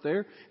seminars up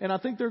there, and I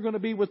think they're going to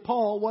be with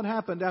Paul, what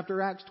happened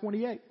after Acts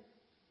 28.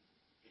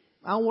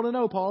 I want to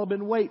know, Paul, I've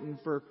been waiting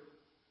for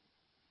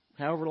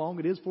however long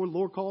it is before the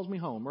Lord calls me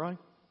home, right?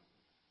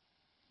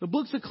 The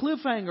book's a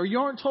cliffhanger. You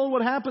aren't told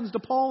what happens to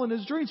Paul in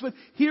his dreams, but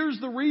here's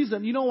the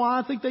reason. You know why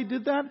I think they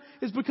did that?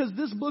 It's because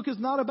this book is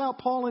not about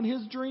Paul and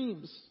his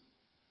dreams.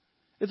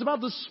 It's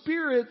about the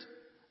Spirit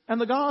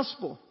and the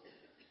gospel.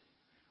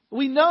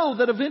 We know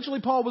that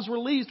eventually Paul was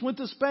released, went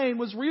to Spain,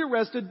 was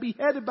rearrested,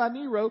 beheaded by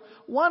Nero.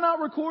 Why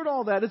not record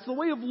all that? It's the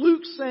way of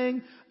Luke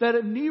saying that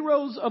at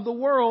Nero's of the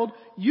world,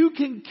 you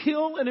can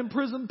kill and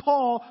imprison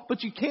Paul,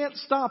 but you can't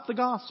stop the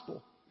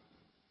gospel.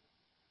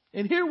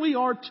 And here we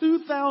are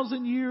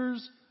 2,000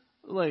 years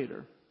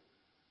later.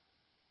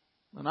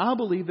 And I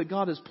believe that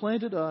God has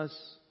planted us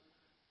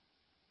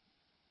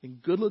in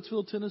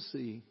Goodlettsville,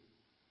 Tennessee,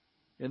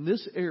 in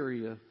this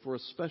area for a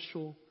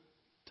special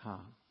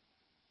time.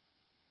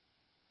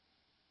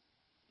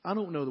 I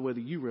don't know whether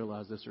you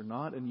realize this or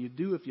not, and you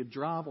do if you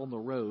drive on the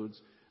roads.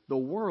 The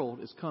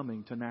world is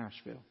coming to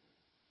Nashville.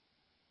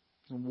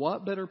 And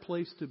what better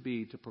place to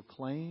be to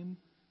proclaim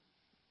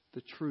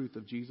the truth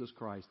of Jesus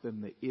Christ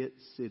than the it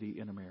city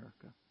in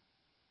America?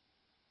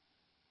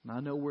 And I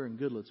know we're in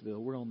Goodlettsville.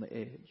 We're on the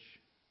edge.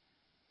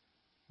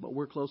 But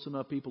we're close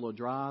enough people to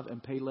drive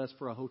and pay less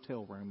for a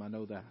hotel room. I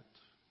know that.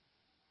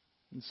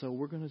 And so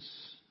we're going to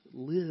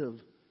live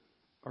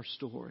our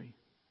story.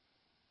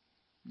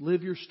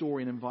 Live your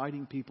story in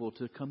inviting people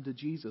to come to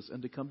Jesus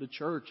and to come to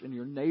church and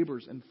your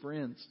neighbors and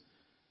friends.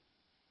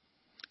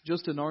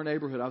 Just in our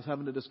neighborhood, I was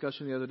having a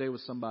discussion the other day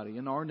with somebody.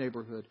 In our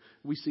neighborhood,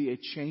 we see a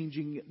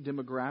changing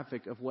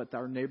demographic of what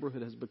our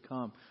neighborhood has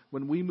become.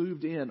 When we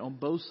moved in, on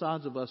both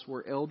sides of us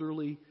were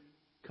elderly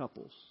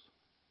couples.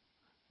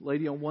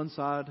 Lady on one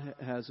side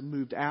has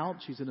moved out.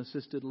 She's in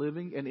assisted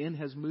living. And in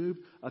has moved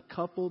a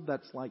couple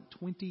that's like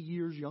 20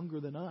 years younger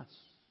than us.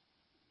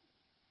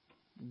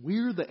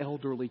 We're the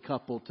elderly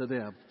couple to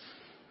them.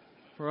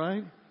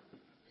 Right?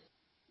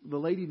 The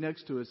lady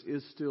next to us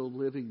is still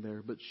living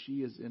there, but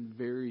she is in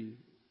very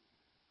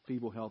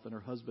feeble health and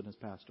her husband has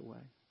passed away.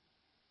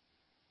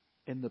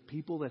 And the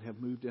people that have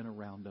moved in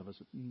around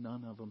us,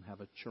 none of them have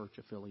a church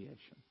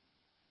affiliation.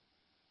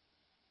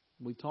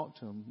 We talk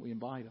to them. We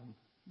invite them.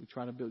 We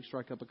try to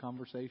strike up a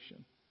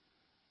conversation.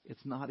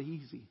 It's not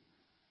easy.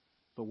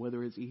 But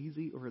whether it's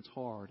easy or it's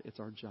hard, it's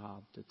our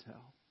job to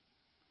tell.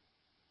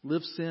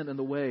 Live sin in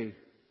the way.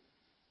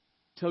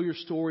 Tell your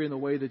story in the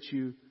way that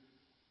you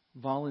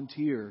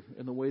volunteer,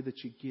 in the way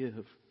that you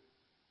give,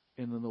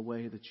 and in the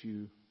way that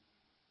you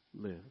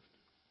live.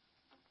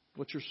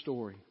 What's your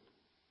story?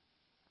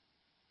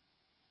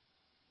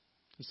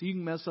 You see, you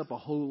can mess up a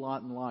whole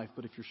lot in life,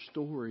 but if your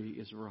story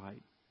is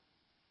right,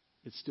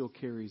 it still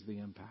carries the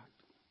impact.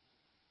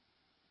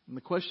 And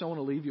the question I want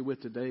to leave you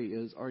with today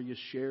is, are you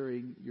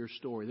sharing your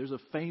story? There's a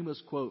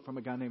famous quote from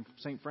a guy named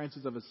St.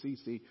 Francis of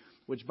Assisi,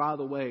 which, by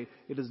the way,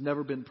 it has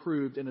never been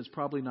proved, and it's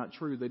probably not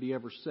true that he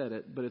ever said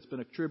it, but it's been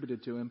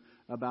attributed to him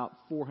about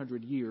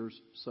 400 years,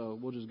 so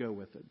we'll just go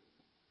with it.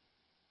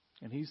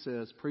 And he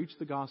says, preach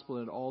the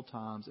gospel at all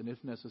times, and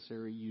if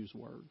necessary, use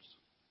words.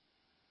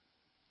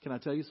 Can I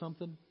tell you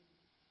something?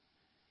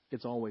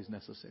 It's always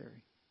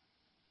necessary.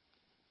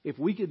 If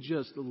we could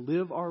just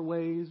live our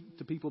ways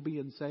to people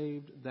being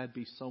saved, that'd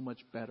be so much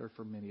better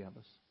for many of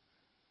us.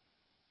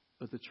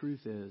 But the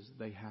truth is,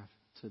 they have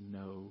to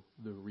know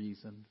the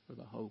reason for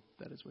the hope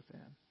that is within.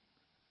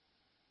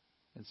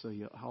 And so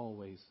you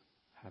always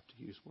have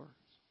to use words.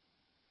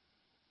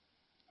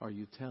 Are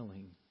you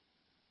telling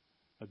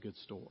a good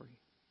story?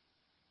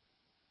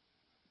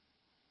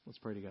 Let's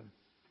pray together.